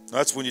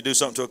 That's when you do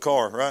something to a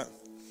car, right?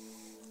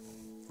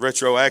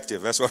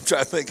 Retroactive. That's what I'm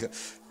trying to think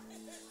of.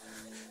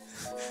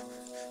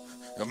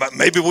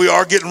 Maybe we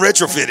are getting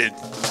retrofitted.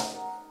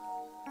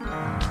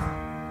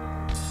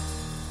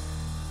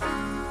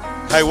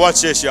 Hey,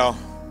 watch this, y'all.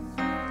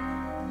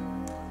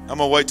 I'm going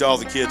to wait till all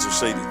the kids are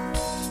seated.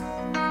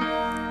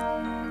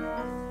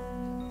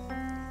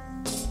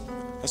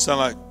 That sounds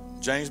like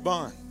James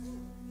Bond.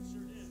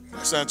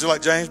 That sounds just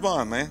like James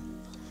Bond, man.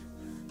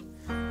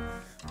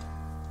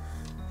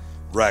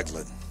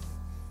 Ragland.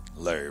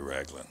 Larry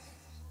Ragland.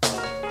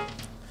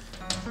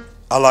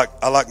 I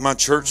like my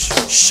church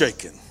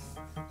shaken,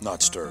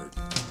 not stirred.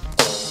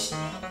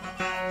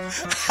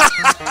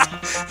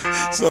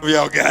 Some of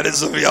y'all got it,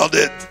 some of y'all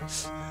didn't.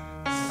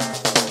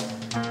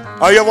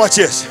 Oh, yeah, watch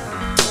this.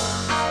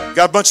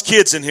 Got a bunch of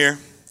kids in here.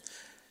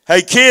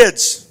 Hey,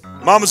 kids,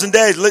 mamas and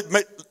dads,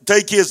 tell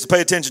your kids to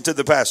pay attention to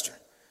the pastor.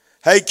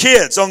 Hey,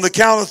 kids, on the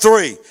count of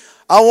 3,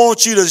 I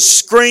want you to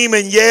scream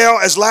and yell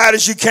as loud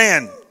as you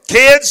can.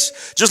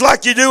 Kids, just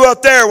like you do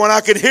up there when I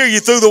can hear you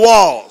through the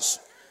walls.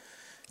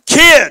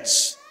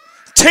 Kids,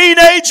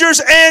 teenagers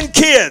and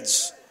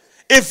kids,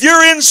 if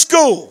you're in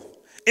school,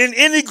 in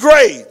any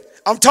grade,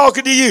 I'm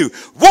talking to you.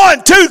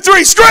 1, 2,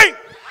 3, scream!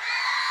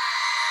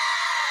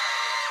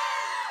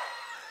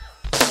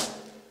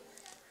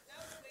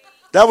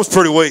 That was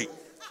pretty weak.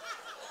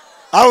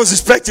 I was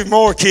expecting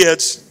more,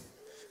 kids.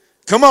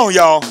 Come on,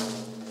 y'all.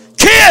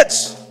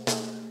 Kids,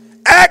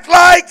 act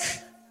like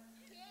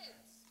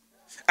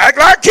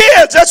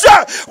kids. That's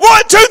right.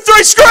 1, 2,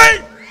 3,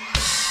 scream.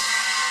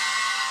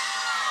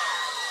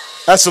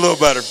 That's a little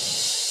better.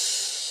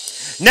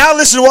 Now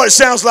listen to what it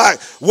sounds like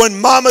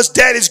when mamas,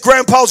 daddies,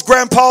 grandpas,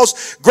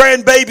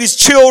 grandbabies,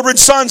 children,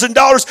 sons and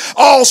daughters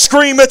all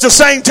scream at the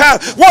same time.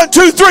 1,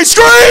 2, 3,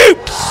 scream!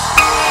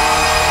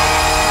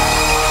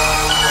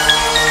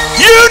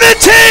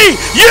 Unity!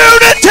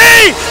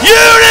 Unity!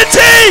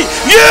 Unity!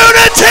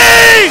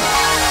 Unity!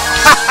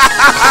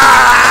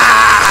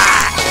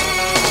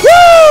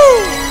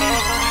 Woo!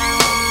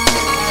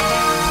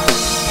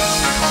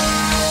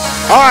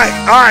 All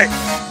right.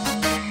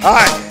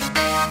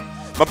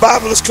 My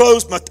Bible is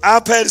closed. My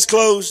iPad is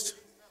closed.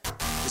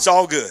 It's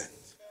all good.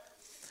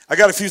 I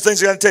got a few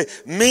things I got to tell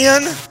you.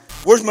 Men,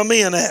 where's my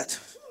men at?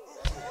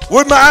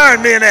 Where's my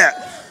iron men at?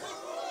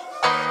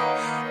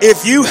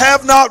 If you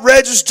have not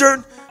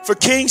registered for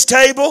King's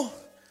Table,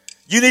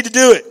 you need to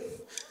do it.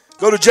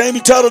 Go to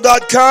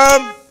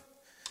JamieTuttle.com.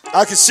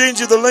 I can send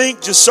you the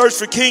link. Just search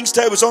for King's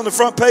Table. It's on the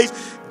front page.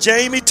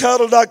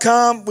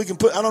 JamieTuttle.com. We can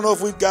put. I don't know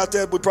if we've got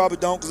that. We probably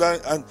don't because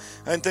I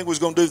didn't think we was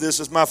going to do this.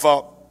 It's my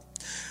fault.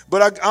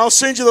 But I'll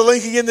send you the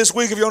link again this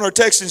week if you're on our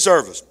texting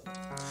service.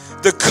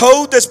 The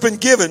code that's been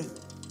given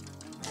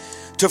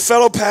to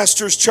fellow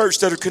pastors, church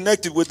that are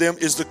connected with them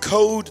is the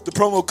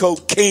promo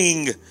code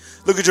KING.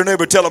 Look at your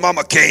neighbor and tell him I'm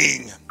a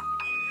king.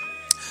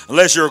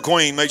 Unless you're a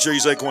queen, make sure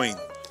you say queen.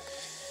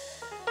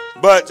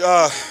 But,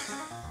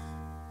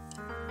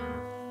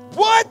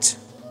 what?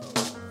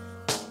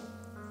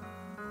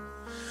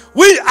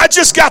 I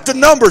just got the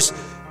numbers.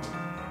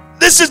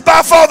 This is by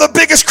far the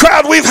biggest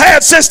crowd we've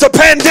had since the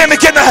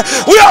pandemic. And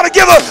we ain't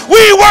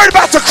worried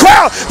about the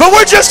crowd, but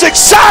we're just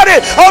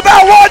excited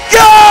about what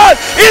God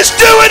is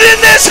doing in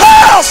this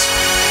house.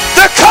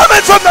 They're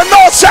coming from the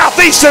north, south,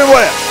 east, and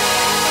west.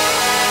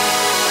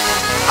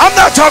 I'm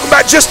not talking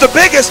about just the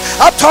biggest.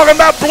 I'm talking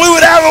about blew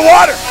it out of the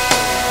water.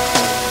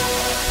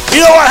 You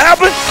know what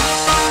happened?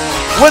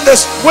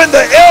 When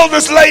the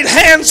elders laid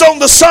hands on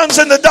the sons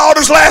and the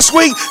daughters last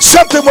week,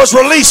 something was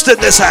released in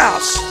this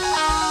house.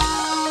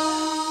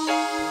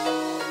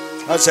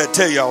 I just had to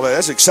tell y'all that.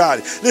 That's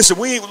exciting. Listen,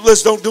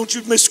 don't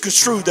you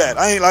misconstrue that.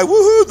 I ain't like,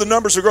 woohoo, the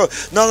numbers are growing.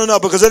 No,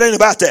 because it ain't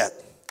about that.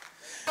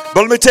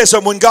 But let me tell you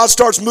something. When God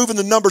starts moving,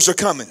 the numbers are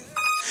coming.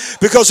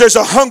 Because there's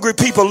a hungry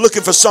people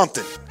looking for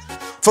something,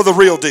 for the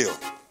real deal.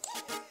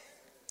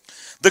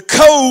 The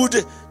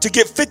code to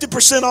get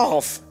 50%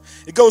 off,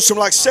 it goes from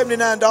like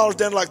 $79 down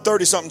to like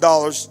 $30-something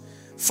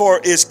for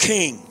is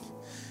King.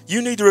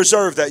 You need to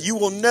reserve that. You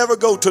will never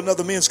go to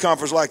another men's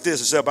conference like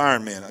this except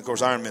Iron Man. Of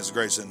course, Iron Man is the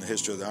greatest in the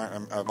history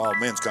of all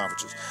men's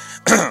conferences.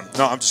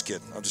 No, I'm just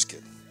kidding.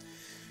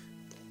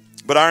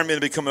 But Iron Man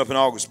will be coming up in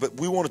August. But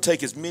we want to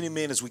take as many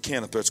men as we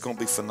can up there. It's going to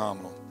be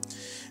phenomenal.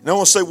 And I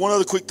want to say one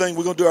other quick thing.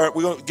 We're going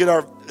to get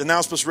our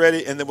announcements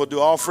ready, and then we'll do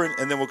offering,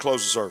 and then we'll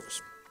close the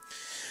service.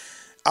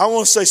 I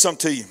want to say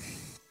something to you.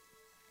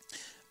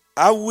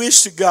 I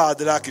wish to God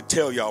that I could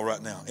tell y'all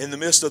right now, in the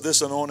midst of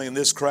this anointing and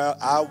this crowd,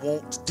 I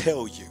won't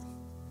tell you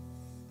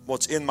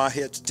what's in my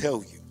head to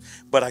tell you.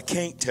 But I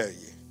can't tell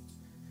you.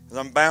 And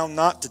I'm bound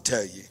not to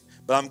tell you.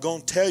 But I'm going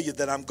to tell you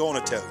that I'm going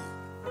to tell you.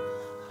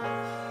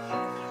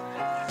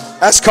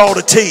 That's called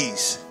a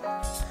tease.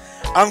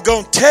 I'm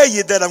going to tell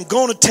you that I'm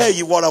going to tell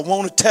you what I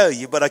want to tell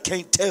you, but I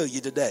can't tell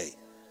you today.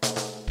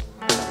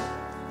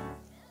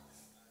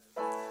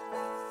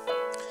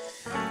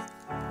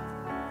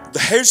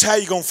 Here's how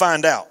you're going to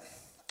find out.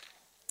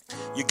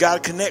 You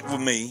got to connect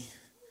with me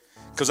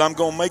because I'm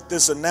going to make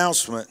this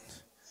announcement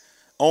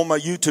on my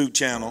YouTube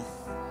channel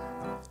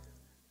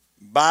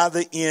by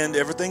the end,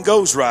 everything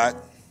goes right,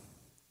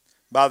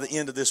 by the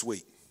end of this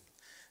week.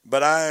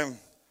 But I am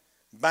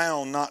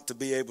bound not to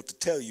be able to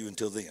tell you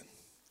until then.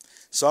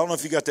 So I don't know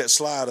if you got that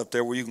slide up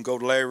there where you can go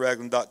to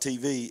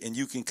LarryRagland.tv and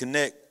you can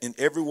connect in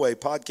every way,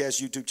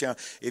 podcast, YouTube channel.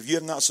 If you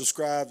have not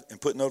subscribed and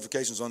put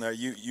notifications on there,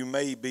 you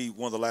may be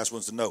one of the last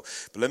ones to know.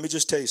 But let me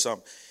just tell you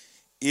something.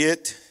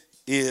 It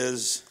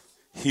is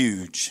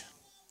huge.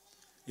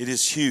 It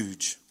is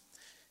huge.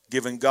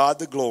 Giving God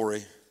the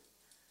glory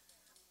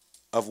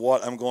of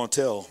what I'm going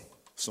to tell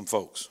some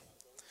folks.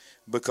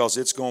 Because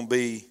it's going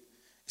to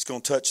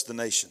touch the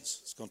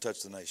nations. It's going to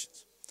touch the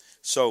nations.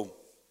 So,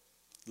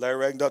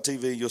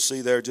 LarryRagland.tv, you'll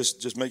see there.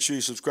 Just make sure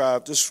you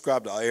subscribe. Just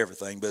subscribe to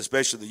everything, but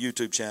especially the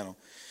YouTube channel,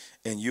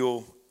 and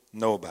you'll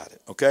know about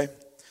it, okay?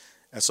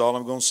 That's all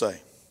I'm going to say.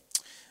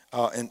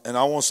 And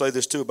I want to say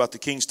this too about the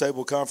King's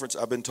Table Conference.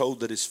 I've been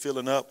told that it's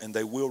filling up and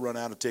they will run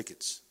out of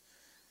tickets.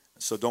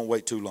 So don't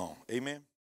wait too long. Amen.